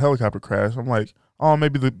in a helicopter crash. I'm like, oh,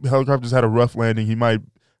 maybe the helicopter just had a rough landing. He might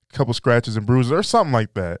a couple scratches and bruises or something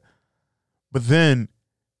like that. But then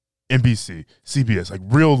NBC, CBS, like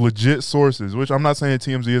real legit sources, which I'm not saying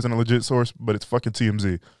TMZ isn't a legit source, but it's fucking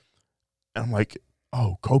TMZ. And I'm like,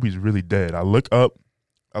 oh, Kobe's really dead. I look up,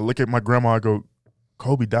 I look at my grandma, I go,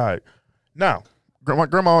 Kobe died. Now, my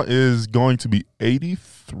grandma is going to be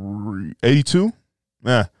 83, 82.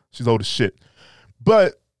 Yeah, she's old as shit.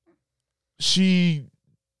 But she's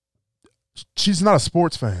not a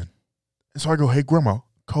sports fan. And so I go, hey, Grandma,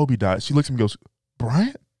 Kobe died. She looks at me and goes,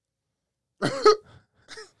 Bryant?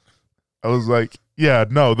 I was like, yeah,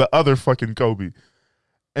 no, the other fucking Kobe.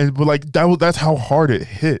 But like that's how hard it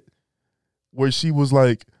hit. Where she was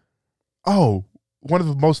like, oh, one of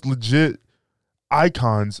the most legit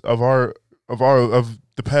icons of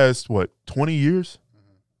the past 20 years,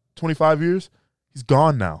 25 years. He's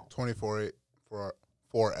gone now. 24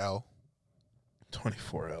 4L.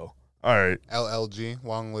 24L. All right. LLG.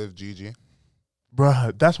 Long live Gigi.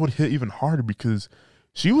 Bruh, that's what hit even harder because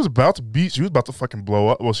she was about to fucking blow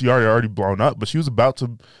up. Well, she already blown up, but she was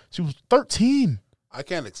 13. I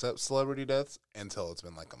can't accept celebrity deaths until it's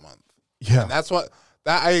been like a month. Yeah. And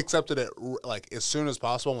that I accepted it like as soon as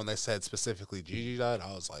possible when they said specifically Gigi died.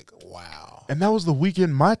 I was like, wow. And that was the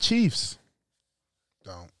weekend my Chiefs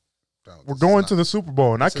Don't. We're going to the Super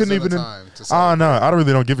Bowl, and I couldn't even. No, I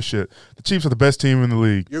really don't give a shit. The Chiefs are the best team in the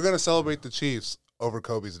league. You're going to celebrate the Chiefs over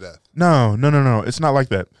Kobe's death. No. It's not like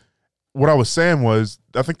that. What I was saying was,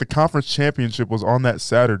 I think the conference championship was on that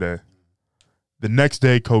Saturday. The next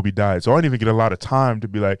day, Kobe died, so I didn't even get a lot of time to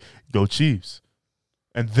be like, "Go Chiefs."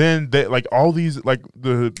 And then they all these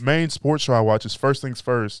the main sports show I watch is First Things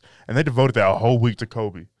First, and they devoted that whole week to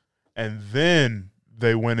Kobe, and then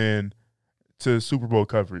they went in to Super Bowl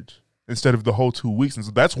coverage instead of the whole 2 weeks. And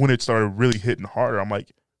so that's when it started really hitting harder. I'm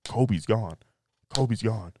like, Kobe's gone. Kobe's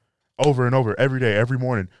gone. Over and over, every day, every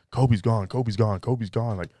morning, Kobe's gone. Kobe's gone. Kobe's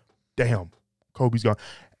gone. Like, damn, Kobe's gone.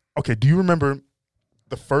 Okay, do you remember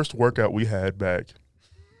the first workout we had back?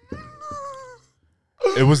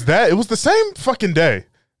 It was the same fucking day.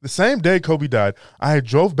 The same day Kobe died. I had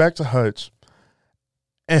drove back to Hutch.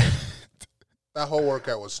 And that whole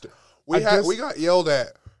workout was we got yelled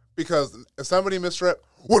at because if somebody misrep,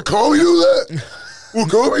 would Kobe do that? Would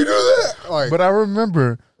Kobe do that? But I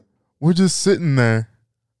remember we're just sitting there.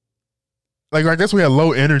 Like, I guess we had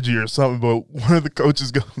low energy or something, but one of the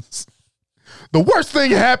coaches goes, "The worst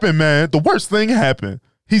thing happened, man. The worst thing happened.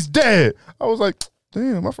 He's dead." I was like,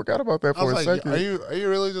 damn, I forgot about that for a second. Are you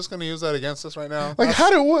really just going to use that against us right now? Like, I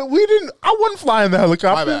wasn't flying the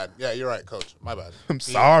helicopter. My bad. Yeah, you're right, coach. My bad. I'm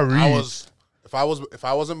sorry. If I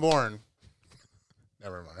wasn't born,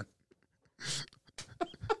 never mind.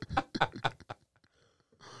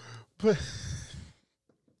 But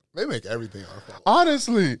they make everything our fault.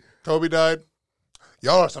 Honestly. Kobe died.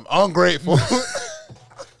 Y'all are some ungrateful.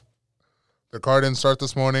 The car didn't start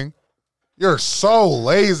this morning. You're so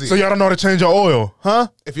lazy. So y'all don't know how to change your oil, huh?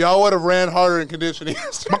 If y'all would have ran harder in conditioning,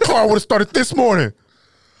 my car would have started this morning.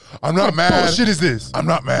 I'm not mad. What bullshit is this? I'm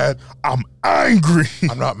not mad. I'm angry.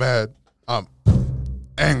 I'm not mad. I'm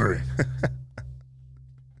angry.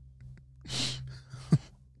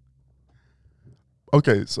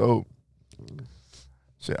 Okay, so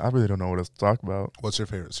shit, I really don't know what else to talk about. What's your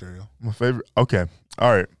favorite cereal? My favorite. Okay.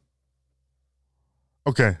 All right.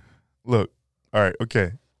 Okay. Look. All right.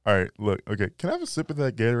 Okay. All right. Look. Okay. Can I have a sip of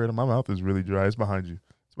that Gatorade? My mouth is really dry. It's behind you.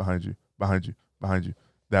 It's behind you. Behind you. Behind you.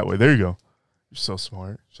 That way. There you go. You're so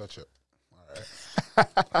smart. Shut up. All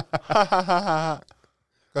right.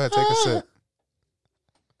 Go ahead. Take a sip.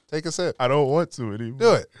 Take a sip. I don't want to anymore.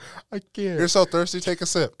 Do it. I can't. You're so thirsty. Take a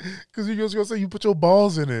sip. Because you're just going to say you put your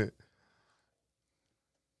balls in it.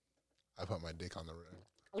 I put my dick on the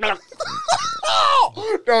rim.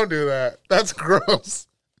 Don't do that. That's gross.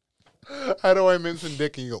 How do I mention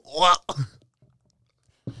dick and you go, wow.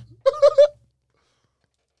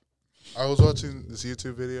 I was watching this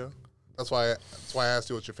YouTube video. That's why I asked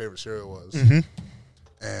you what your favorite cereal was. Mm-hmm.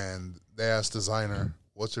 And they asked designer,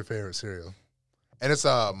 what's your favorite cereal? And it's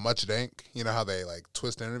Much Dank. You know how they like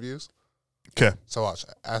twist interviews? Okay. So watch.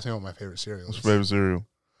 Ask me what my favorite cereal is. What's your favorite cereal?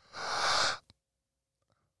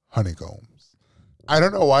 Honeycombs. I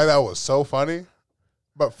don't know why that was so funny,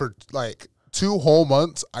 but for like 2 whole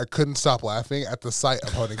months, I couldn't stop laughing at the sight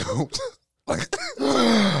of honeycombs. Like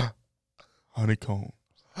Honeycomb.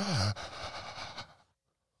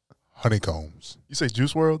 Honeycombs. You say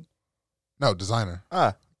Juice WRLD? No, designer.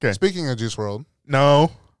 Ah, okay. Speaking of Juice WRLD.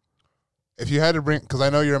 No. If you had to bring, because I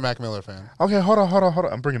know you're a Mac Miller fan. Okay, hold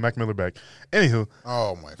on. I'm bringing Mac Miller back. Anywho.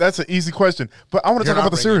 Oh, my. That's an easy question. But I want to talk about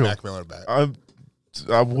the cereal. Mac Miller back.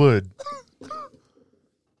 I would.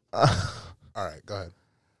 All right, go ahead.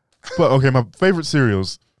 But, okay, my favorite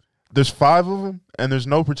cereals. There's 5 of them, and there's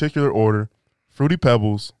no particular order. Fruity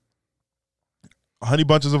Pebbles. Honey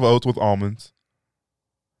Bunches of Oats with almonds.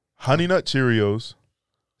 Honey Nut Cheerios.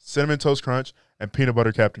 Cinnamon Toast Crunch. And Peanut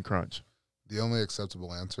Butter Captain Crunch. The only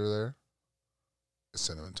acceptable answer there is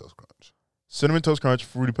Cinnamon Toast Crunch. Cinnamon Toast Crunch,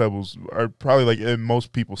 Fruity Pebbles are probably like in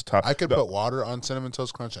most people's top. I could put water on Cinnamon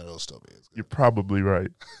Toast Crunch and it'll still be as good. You're probably right.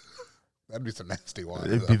 That'd be some nasty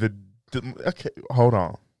water. It'd be okay, hold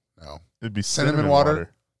on. No. It'd be cinnamon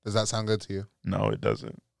water. Does that sound good to you? No, it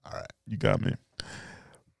doesn't. All right. You got me.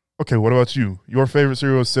 Okay, what about you? Your favorite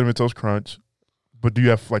cereal is Cinnamon Toast Crunch, but do you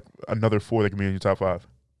have like another 4 that can be in your top 5?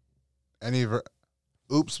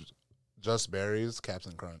 Oops, Just Berries,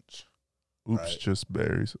 Captain Crunch. Oops, just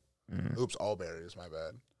berries. Oops, all berries. My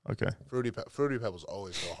bad. Okay. Fruity Pebbles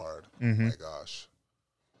always go hard. Mm-hmm. Oh my gosh.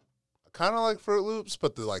 I kind of like Fruit Loops,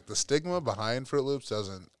 but the stigma behind Fruit Loops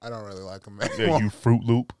doesn't. I don't really like them anymore. Yeah, you Fruit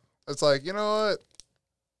Loop. It's like, you know what?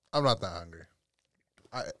 I'm not that hungry.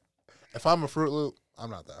 If I'm a Fruit Loop, I'm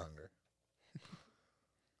not that hungry.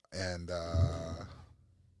 And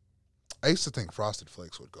I used to think Frosted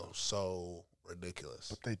Flakes would go so ridiculous.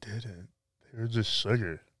 But they didn't. They were just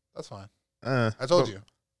sugar. That's fine. I told you.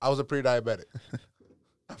 I was a pre-diabetic.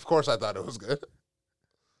 Of course I thought it was good.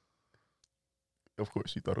 Of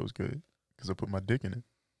course you thought it was good because I put my dick in it.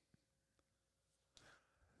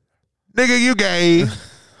 Nigga, you gay.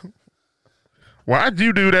 Why'd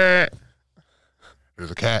you do that?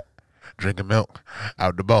 There's a cat drinking milk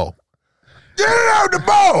out the bowl. Get it out the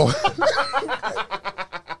bowl!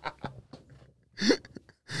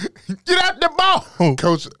 Get out the bowl!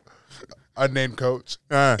 Coach, unnamed coach.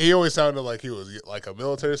 He always sounded like he was like a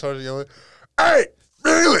military sergeant yelling, "Hey,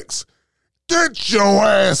 Felix, get your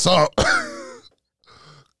ass up!"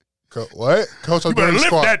 What? Coach, I'm You better doing lift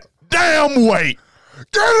squat. that damn weight.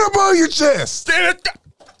 Get it above your chest. Get it.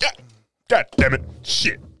 God damn it.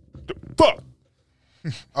 Shit. The fuck.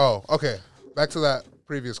 Oh, okay. Back to that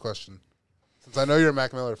previous question. Since I know you're a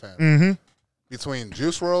Mac Miller fan, between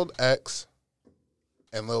Juice WRLD, X,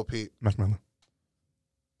 and Lil Peep, Mac Miller.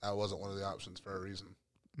 that wasn't one of the options for a reason.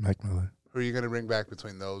 Mac Miller. Who are you going to bring back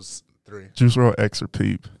between those three? Juice WRLD, X, or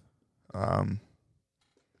Peep.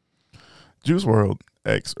 Juice WRLD,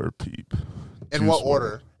 X, or Peep. In Juice what WRLD.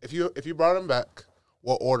 order? If you brought them back,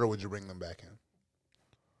 what order would you bring them back in?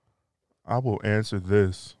 I will answer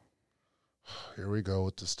this Here we go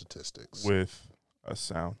with the statistics. with a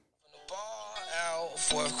sound.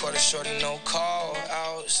 Fourth quarter, shorty, no call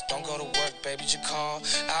outs. Don't go to work, baby, you call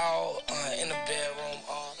out. In the bedroom,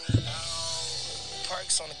 all out.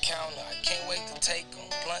 Perks on the counter, I can't wait to take them.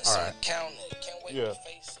 Blunts on the counter, can't wait to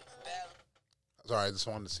face it. Sorry, I just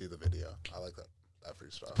wanted to see the video. I like that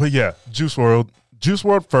freestyle. But yeah, Juice WRLD. Juice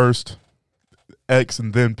WRLD first, X,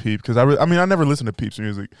 and then Peep. Because I never listened to Peep's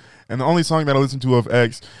music. And the only song that I listened to of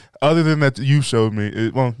X, other than that you showed me,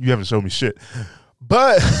 you haven't showed me shit.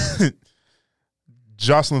 But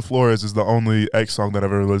Jocelyn Flores is the only X song that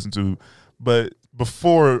I've ever listened to. But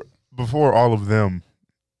before all of them,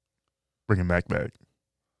 bringing Mac back.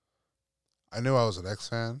 I knew I was an X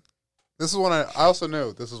fan. This is when I also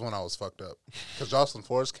knew this is when I was fucked up. Because Jocelyn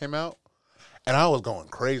Flores came out, and I was going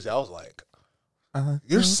crazy. I was like,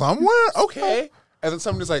 "You're somewhere? Okay." And then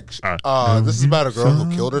somebody's like, "This is about a girl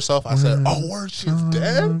who killed herself." I said, "Oh, word, she's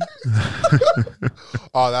dead?"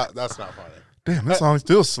 Oh, that's not funny. Damn, that song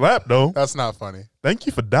still slap though. That's not funny. Thank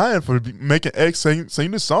you for dying for making X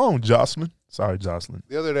sing this song, Jocelyn. Sorry, Jocelyn.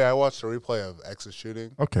 The other day, I watched a replay of X's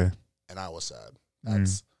shooting, Okay. and I was sad.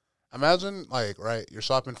 That's imagine, like, right, you're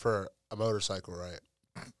shopping for a motorcycle, right?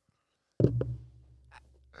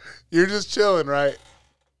 You're just chilling, right?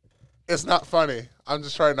 It's not funny. I'm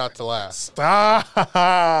just trying not to laugh.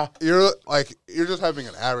 Stop. You're just having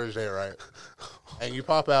an average day, right? And you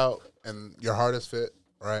pop out, and your heart is fit,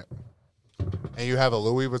 right? And you have a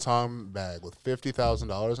Louis Vuitton bag with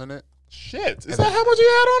 $50,000 in it. Shit. Is that how much you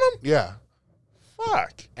had on him? Yeah.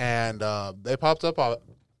 Fuck. And they popped up,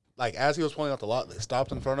 like, as he was pulling out the lot, they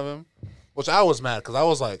stopped in front of him, which I was mad because I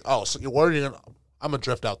was like, oh, so you're worried I'm going to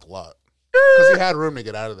drift out the lot. Because he had room to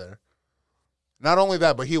get out of there. Not only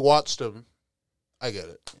that, but he watched him. I get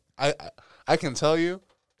it. I can tell you,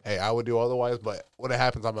 hey, I would do otherwise, but when it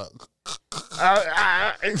happens, I'm a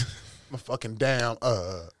fucking damn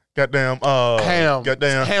Goddamn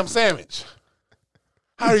ham sandwich.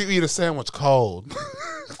 How do you eat a sandwich cold?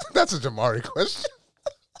 That's a Jamari question.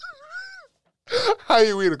 How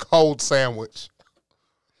you eat a cold sandwich?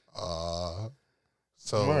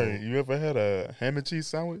 Jamari, you ever had a ham and cheese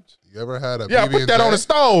sandwich? You ever had a Yeah, PB&J? put that on the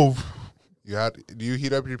stove. Do you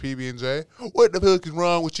heat up your PB&J? What the fuck is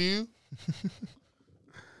wrong with you?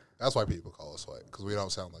 That's why people call us white, because we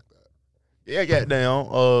don't sound like that. Yeah,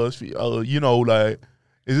 goddamn. You know, like,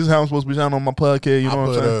 is this how I'm supposed to be sounding on my podcast? You know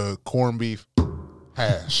what I'm saying? Corned beef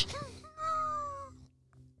hash.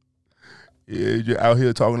 Yeah, you're out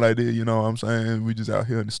here talking like this, you know what I'm saying? We just out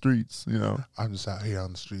here in the streets, you know. I'm just out here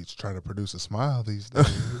on the streets trying to produce a smile these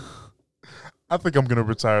days. I think I'm going to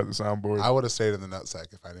retire the soundboard. I would have stayed in the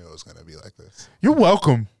nutsack if I knew it was going to be like this. You're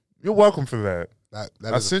welcome. You're welcome for that.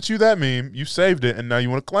 That I sent you that meme. You saved it, and now you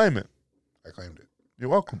want to claim it. I claimed it. You're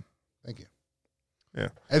welcome. Thank you. Yeah.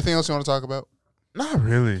 Anything else you want to talk about? Not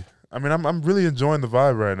really. I mean, I'm really enjoying the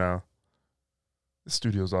vibe right now. The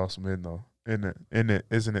studio's awesome, isn't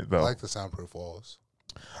it, though? I like the soundproof walls.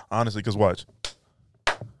 Honestly, because watch.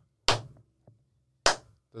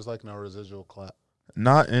 There's like no residual clap.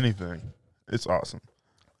 Not anything. It's awesome.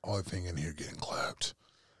 Only thing in here getting clapped.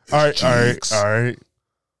 All right.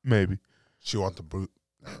 Maybe. She want the brute.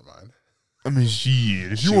 Never mind. I mean,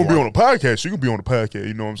 shit. If she want to be on a podcast, she can be on a podcast.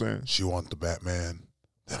 You know what I'm saying? She want the Batman.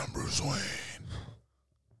 Then I'm Bruce Wayne.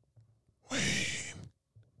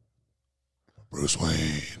 Bruce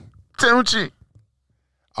Wayne. Timothy.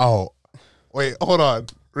 Oh, wait, hold on.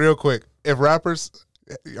 Real quick. If rappers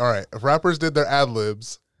did their ad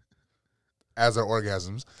libs as their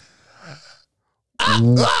orgasms.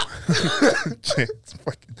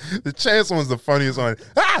 The Chance one's the funniest one.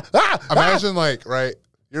 Imagine, like, right,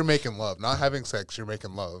 you're making love. Not having sex, you're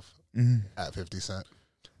making love at 50 Cent.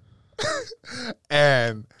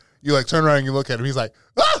 And you, like, turn around and you look at him. He's like,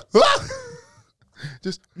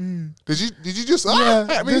 just, Did you just,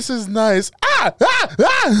 yeah, this is nice.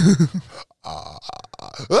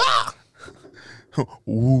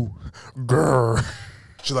 Ooh, grr.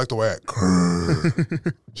 She liked the way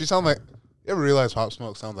grr. She sound like, you ever realize Pop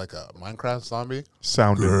Smoke sounds like a Minecraft zombie?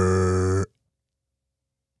 Sounded.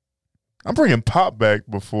 I'm bringing Pop back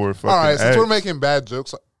before fucking. All right, since X. we're making bad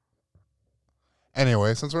jokes.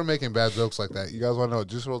 Anyway, since we're making bad jokes like that, you guys want to know what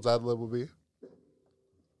Juice WRLD's ad lib will be?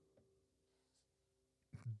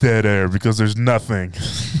 Dead air because there's nothing.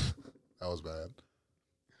 That was bad.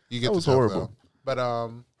 You get That was the joke, horrible. though. But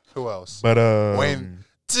who else? But Wayne.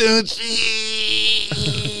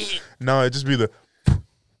 No, it'd just be the.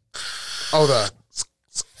 Oh, the.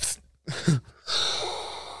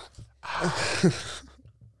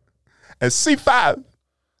 At C5.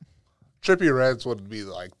 Trippie Reds would be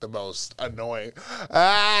like the most annoying.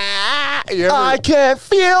 I can't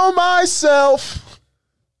feel myself.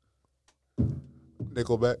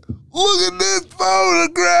 Nickelback. Look at this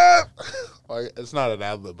photograph. Like, it's not an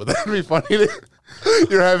ad lib, but that'd be funny.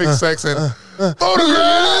 You're having sex and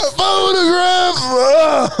photograph.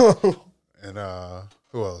 And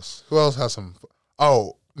who else? Who else has some?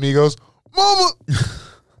 Oh, Migos. Mama.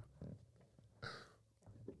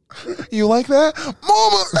 You like that,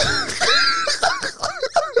 Mama?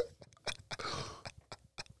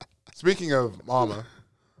 Speaking of Mama,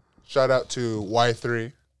 shout out to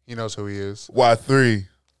Y3. He knows who he is. Y3.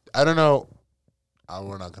 I don't know.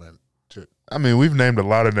 We're not gonna. I mean, we've named a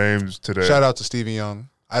lot of names today. Shout out to Stevie Young.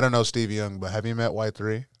 I don't know Stevie Young, but have you met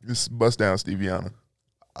Y3? Just bust down Stevieana.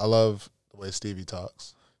 I love the way Stevie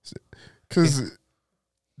talks. Because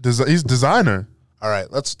he's designer. All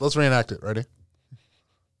right, let's reenact it. Ready?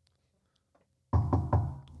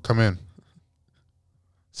 Come in.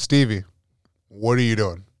 Stevie, what are you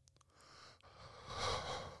doing?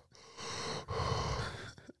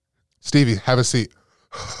 Stevie, have a seat.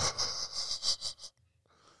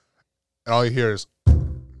 And all you hear is,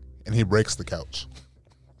 and he breaks the couch.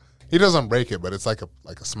 He doesn't break it, but it's like a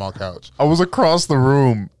small couch. I was across the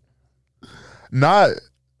room. I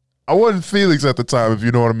wasn't Felix at the time, if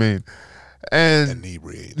you know what I mean. And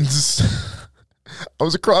Inebriated. I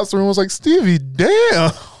was across the room. I was like, Stevie,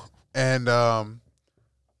 damn. And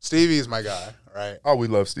Stevie's my guy, right? Oh, we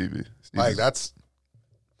love Stevie. Like,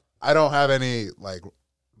 I don't have any, like,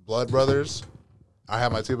 blood brothers. I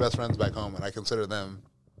have my two best friends back home, and I consider them,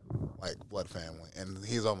 like, blood family. And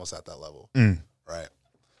he's almost at that level, right?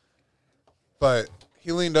 But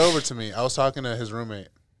he leaned over to me. I was talking to his roommate.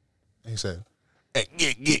 And he said,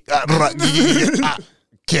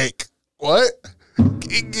 cake. What?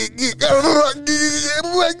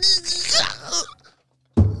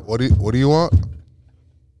 What do you want?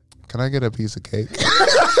 Can I get a piece of cake?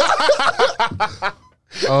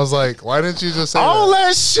 I was like, why didn't you just say all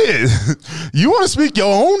that shit? You want to speak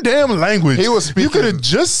your own damn language. He was speaking. You could have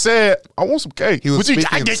just said, I want some cake. He was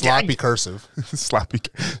speaking sloppy cursive. Sloppy.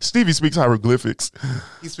 Stevie speaks hieroglyphics.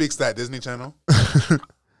 He speaks that Disney Channel.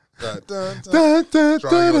 Drawing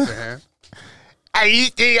you with your hand. Oh,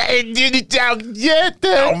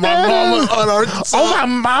 my mama on our oh, my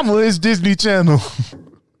mama is Disney Channel.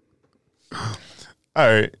 All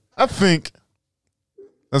right. I think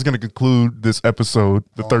that's going to conclude this episode,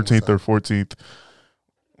 the 13th or 14th.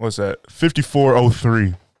 What's that?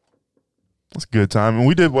 5403. That's a good time. And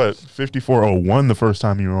we did what? 5401 the first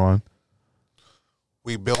time you were on.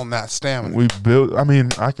 We building that stamina. I mean,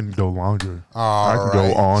 I can go longer. I can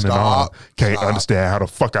go on and on. Can't understand how the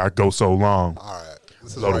fuck I go so long. All right.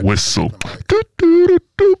 This is Blow the whistle.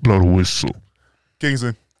 Blow the whistle.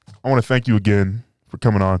 Kingsley, I want to thank you again for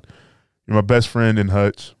coming on. You're my best friend in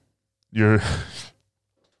Hutch. You're...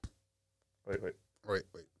 Wait.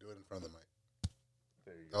 Do it in front of the mic.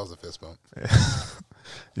 There you go. That was a fist bump.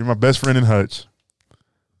 You're my best friend in Hutch.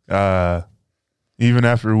 Even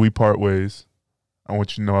after we part ways, I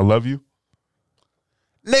want you to know I love you.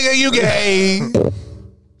 Nigga, you gay.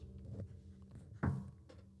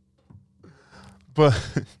 But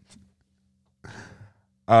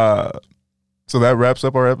so that wraps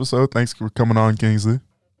up our episode. Thanks for coming on, Kingsley.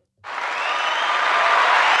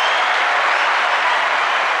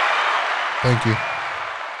 Thank you.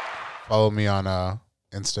 Follow me on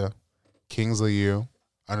Insta,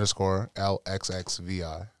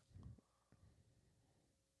 KingsleyU_LXXVI.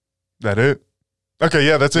 That it? Okay,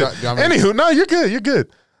 yeah, that's it. Anywho, no, you're good. You're good.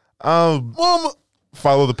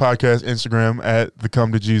 Follow the podcast Instagram at the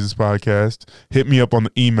Come to Jesus Podcast. Hit me up on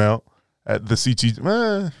the email at the CT.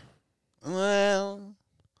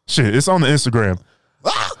 Shit, it's on the Instagram.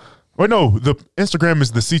 Wait, no, the Instagram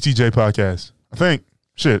is the CTJ Podcast. I think.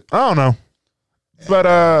 Shit, I don't know. But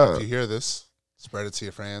if you hear this, spread it to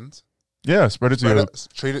your friends. Yeah, spread it to your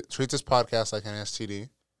treat this podcast like an STD.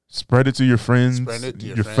 Spread it to your friends, spread it to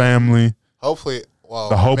your family. Hopefully,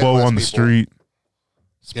 the hobo on the street.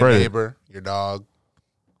 Spread your neighbor, your dog.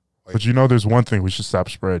 But you know, there's one thing we should stop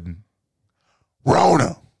spreading.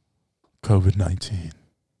 Rona. COVID-19.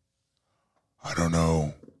 I don't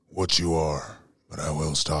know what you are, but I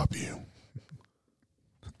will stop you.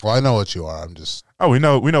 Well, I know what you are. I'm just. Oh, we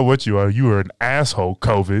know what you are. You are an asshole,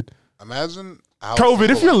 COVID. Imagine COVID.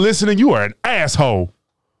 If you're listening, you are an asshole.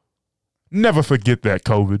 Never forget that,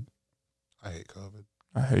 COVID. I hate COVID.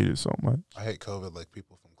 I hate it so much. I hate COVID like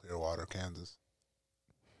people from Clearwater, Kansas.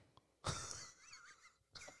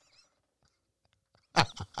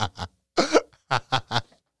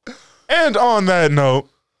 And on that note,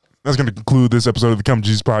 that's going to conclude this episode of the Come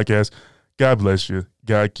Jesus Podcast. God bless you.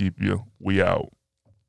 God keep you. We out.